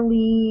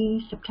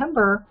early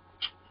September,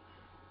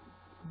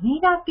 may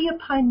not be a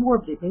pine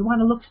warbler. They want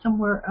to look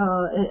somewhere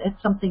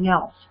at something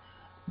else.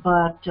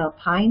 But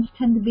pines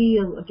tend to be,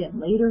 again,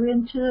 later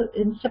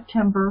in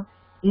September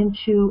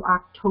into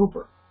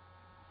October.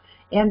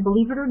 And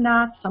believe it or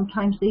not,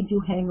 sometimes they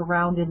do hang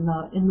around in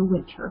the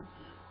winter.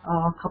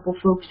 A couple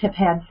folks have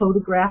had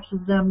photographs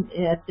of them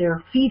at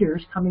their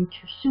feeders, coming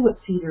to suet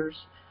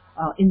feeders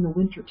in the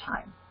winter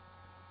time.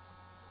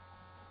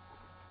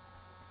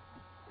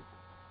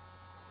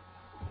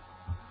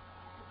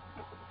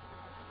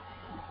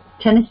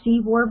 Tennessee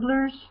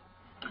warblers,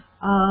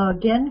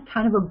 again,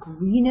 kind of a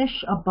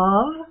greenish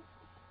above,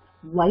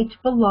 light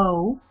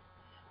below.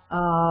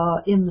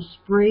 In the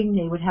spring,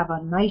 they would have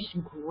a nice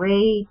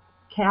gray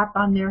cap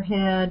on their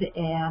head,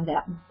 and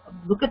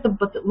look at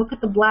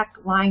the black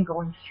line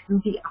going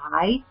through the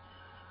eye,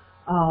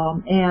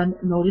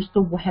 and notice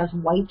has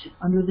white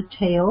under the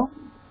tail.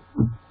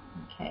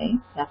 Okay,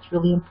 that's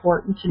really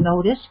important to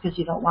notice because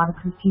you don't want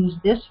to confuse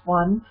this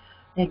one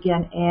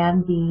again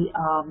and the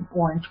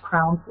orange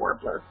crowned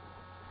warbler.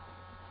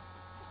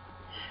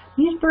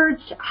 These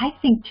birds, I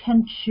think,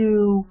 tend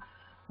to,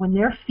 when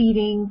they're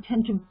feeding,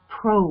 tend to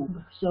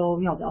probe. So,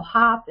 they'll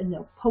hop and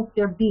they'll poke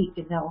their beak,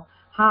 and they'll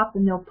hop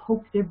and they'll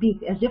poke their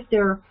beak as if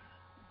they're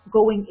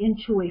going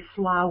into a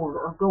flower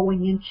or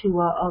going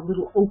into a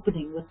little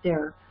opening with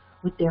their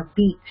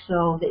beak.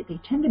 So they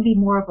tend to be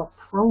more of a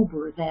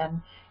prober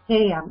than,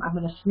 hey, I'm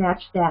going to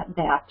snatch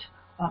that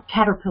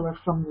caterpillar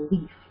from the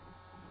leaf.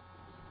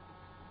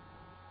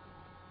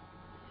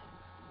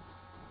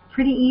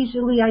 Pretty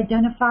easily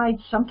identified.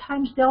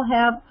 Sometimes they'll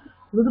have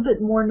a little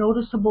bit more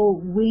noticeable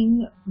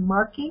wing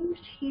markings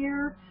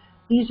here.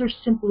 These are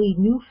simply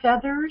new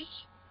feathers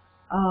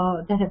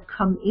that have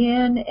come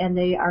in, and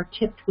they are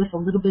tipped with a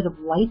little bit of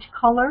light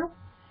color.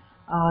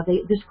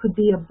 This could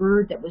be a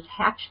bird that was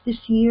hatched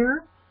this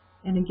year,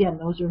 and again,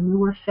 those are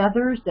newer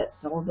feathers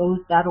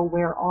that'll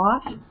wear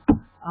off.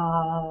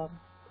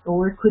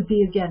 Or it could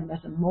be, again,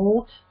 as a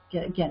molt,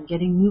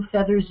 getting new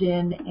feathers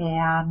in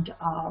and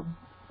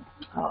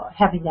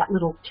having that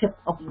little tip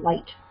of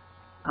light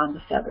on the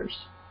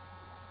feathers.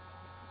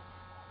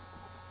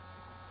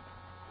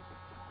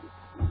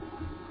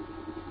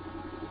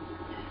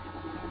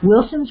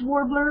 Wilson's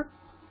warbler,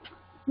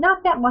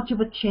 not that much of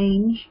a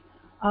change.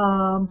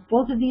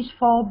 Both of these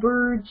fall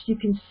birds, you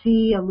can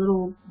see a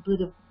little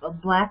bit of a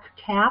black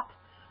cap.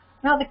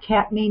 Now the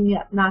cap may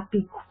not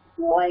be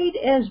quite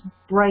as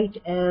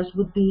bright as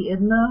would be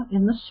in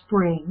the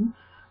spring.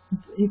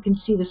 You can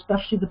see,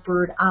 especially the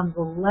bird on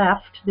the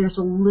left, there's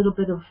a little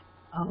bit of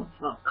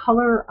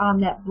color on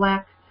that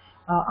black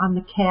on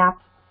the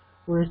cap,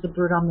 whereas the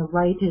bird on the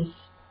right is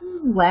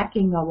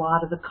lacking a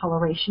lot of the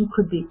coloration.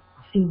 Could be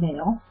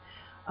female.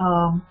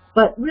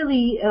 But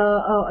really,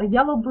 a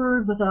yellow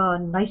bird with a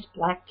nice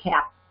black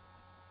cap,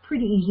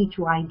 pretty easy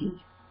to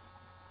ID.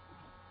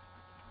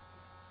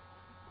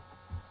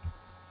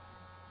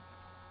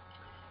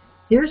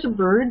 Here's a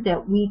bird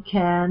that we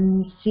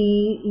can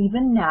see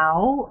even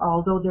now,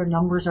 although their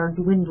numbers are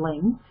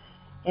dwindling.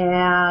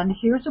 And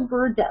here's a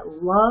bird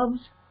that loves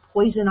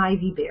poison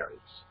ivy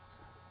berries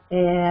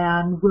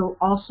and will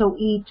also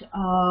eat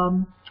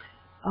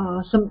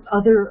some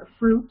other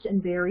fruits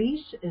and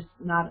berries. Is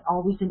not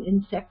always an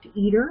insect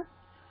eater.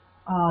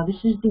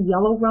 This is the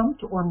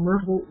yellow-rumped or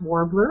myrtle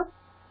warbler.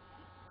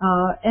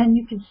 And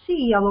you can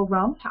see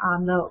yellow-rumped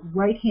on the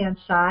right-hand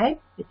side,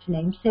 its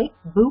namesake,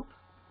 Boop.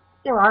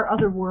 There are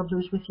other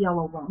warblers with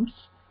yellow rumps.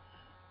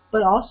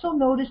 But also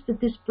notice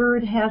that this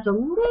bird has a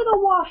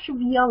little wash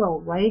of yellow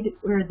right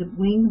where the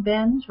wing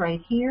bends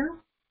right here.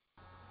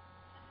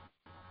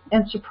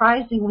 And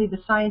surprisingly, the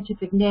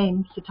scientific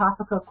name,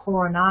 Psittophaga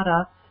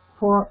coronata,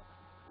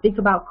 think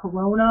about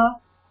corona,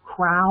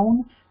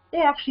 crown,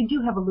 they actually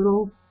do have a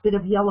little bit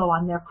of yellow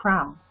on their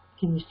crown.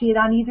 Can you see it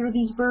on either of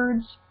these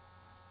birds?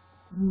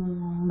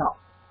 No,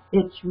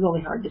 it's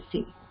really hard to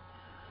see.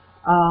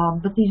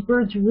 But these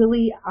birds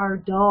really are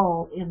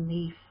dull in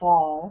the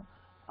fall.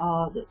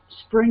 The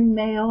spring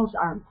males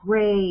are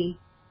gray,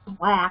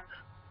 black,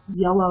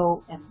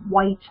 yellow, and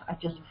white, are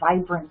just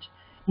vibrant.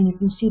 And you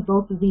can see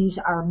both of these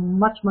are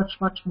much, much,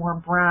 much more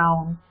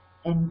brown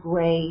and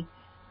gray.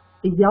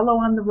 The yellow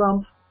on the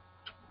rump,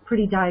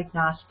 pretty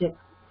diagnostic.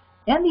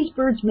 And these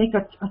birds make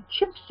a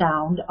chip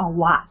sound a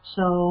lot.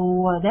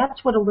 So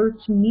that's what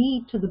alerts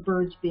me to the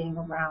birds being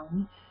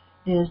around,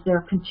 is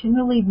they're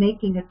continually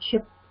making a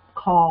chip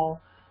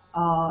call,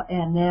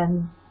 and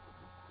then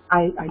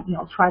I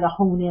try to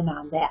hone in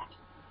on that.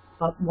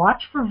 But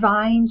watch for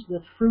vines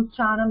with fruits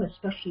on them,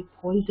 especially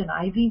poison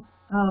ivy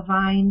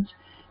vines,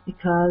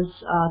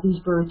 because these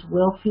birds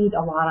will feed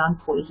a lot on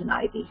poison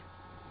ivy.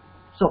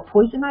 So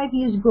poison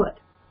ivy is good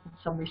in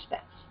some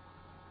respects.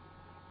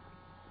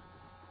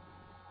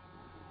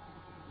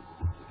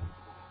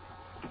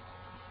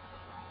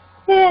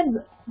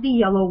 And the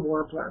yellow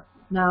warbler.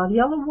 Now the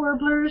yellow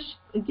warblers,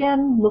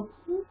 again, look,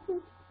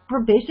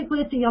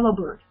 basically it's a yellow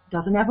bird.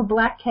 Doesn't have a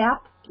black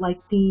cap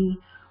like the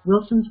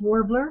Wilson's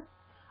warbler.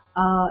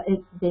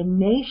 They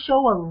may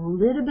show a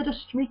little bit of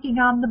streaking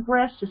on the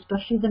breast,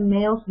 especially the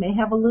males may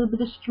have a little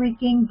bit of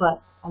streaking,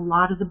 but a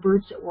lot of the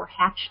birds that were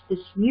hatched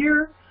this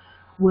year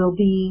will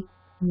be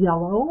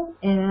yellow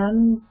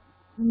and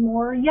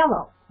more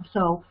yellow.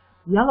 So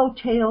yellow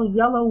tail,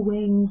 yellow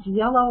wings,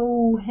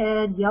 yellow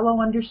head,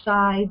 yellow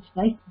undersides,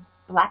 nice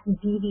black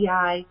beady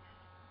eye,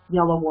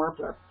 yellow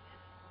warbler.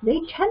 They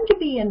tend to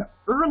be an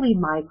early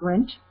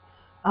migrant.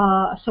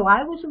 So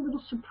I was a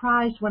little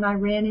surprised when I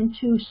ran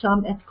into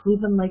some at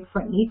Cleveland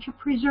Lakefront Nature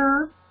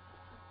Preserve.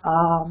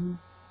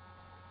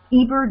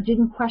 eBird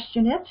didn't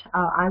question it.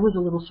 I was a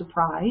little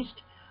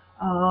surprised.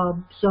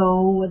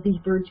 So these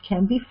birds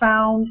can be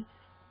found,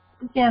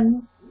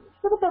 again,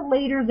 a little bit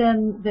later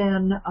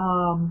than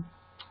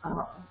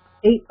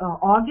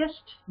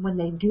August, when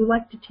they do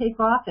like to take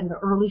off, in the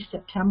early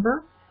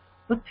September.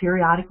 But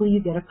periodically you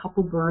get a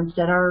couple birds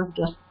that are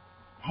just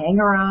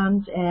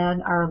hanger-ons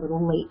and are a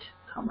little late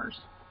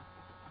comers.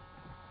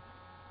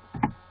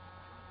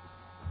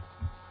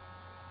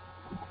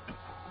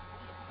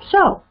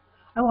 So,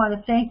 I want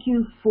to thank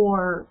you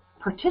for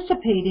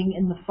participating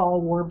in the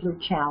Fall Warbler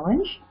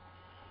Challenge,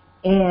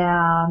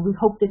 and we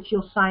hope that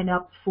you'll sign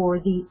up for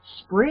the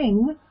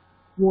Spring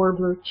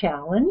Warbler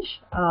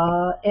Challenge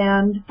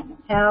and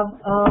have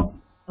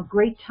a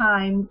great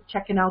time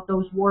checking out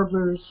those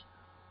warblers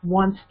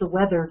once the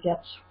weather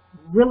gets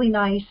really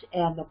nice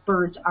and the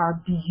birds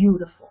are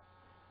beautiful.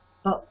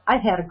 But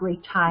I've had a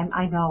great time,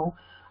 I know,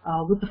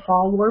 with the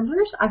fall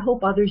warblers. I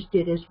hope others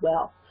did as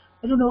well.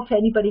 I don't know if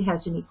anybody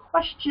has any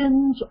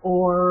questions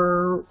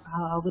or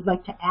would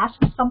like to ask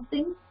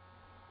something.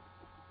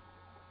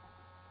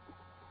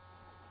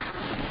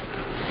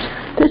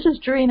 This is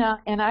Drina,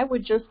 and I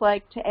would just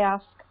like to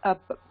ask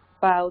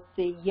about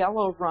the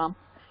yellow rump.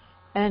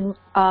 And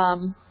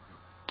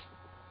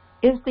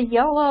is the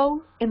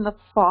yellow in the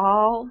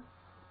fall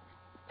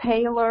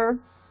paler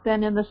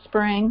than in the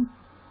spring?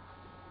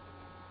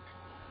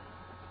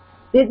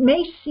 It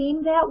may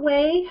seem that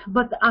way,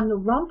 but on the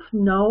rump,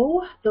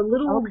 no. The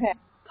little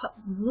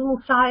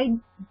little side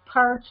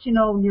parts, you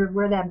know, near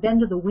where that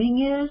bend of the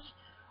wing is,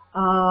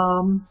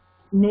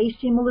 may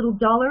seem a little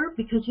duller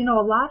because, you know,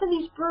 a lot of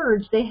these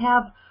birds, they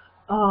have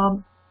a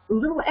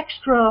little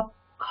extra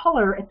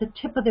color at the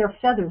tip of their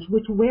feathers,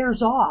 which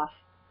wears off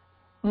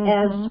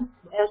as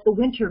the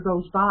winter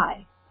goes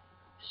by.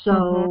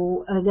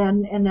 So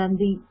then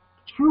the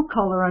true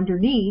color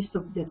underneath,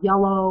 the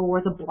yellow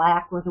or the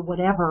black or the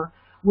whatever,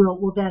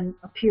 will then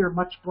appear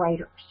much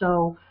brighter.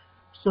 So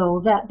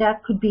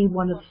that could be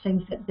one of the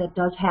things that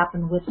does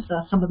happen with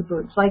some of the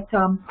birds. Like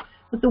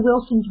with the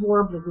Wilson's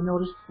warbler, you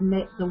notice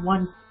the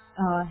one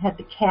had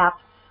the cap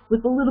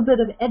with a little bit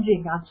of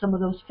edging on some of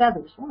those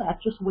feathers. Well,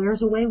 that just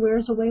wears away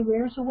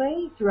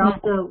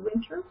throughout the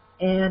winter,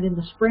 and in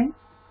the spring,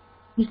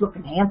 he's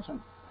looking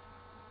handsome.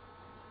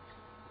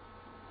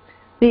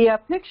 The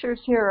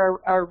pictures here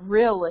are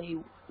really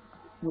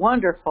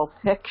wonderful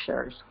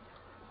pictures.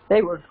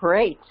 They were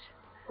great.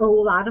 A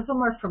lot of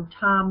them are from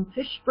Tom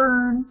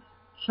Fishburne,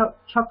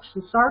 Chuck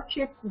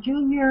Susarchik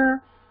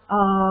Jr.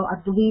 I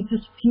believe a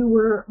few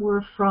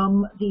were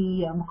from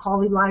the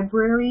Macaulay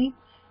Library,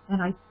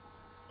 and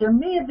there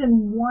may have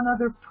been one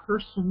other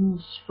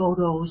person's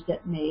photos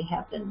that may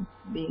have been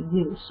being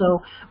used.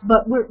 So,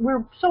 but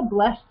we're so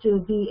blessed to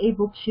be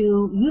able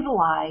to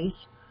utilize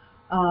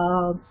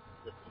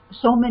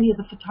so many of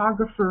the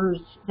photographers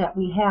that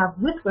we have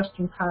with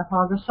Western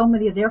Cuyahoga, so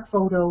many of their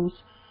photos,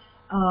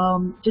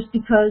 just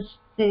because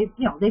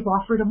they've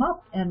offered them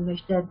up and they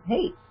said,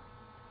 hey,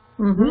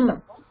 use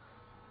them.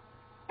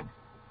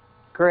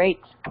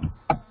 Great.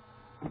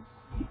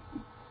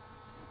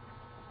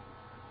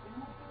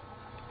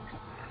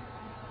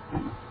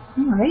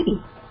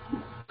 Alrighty.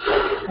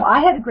 Well, I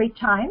had a great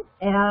time,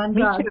 and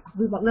Me too.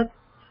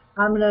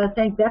 I'm going to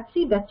thank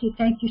Betsy. Betsy,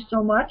 thank you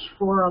so much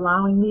for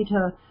allowing me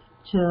to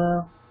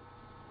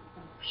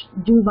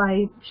do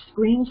my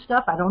screen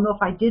stuff. I don't know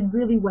if I did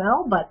really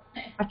well, but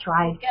I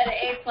tried. Got an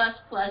A++,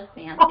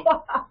 Nancy.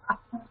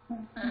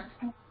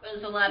 It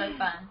was a lot of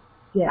fun.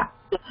 Yeah.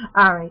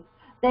 All right.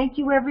 Thank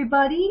you,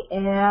 everybody,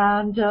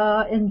 and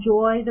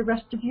enjoy the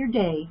rest of your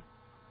day.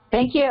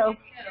 Thank you. Thank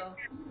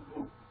you.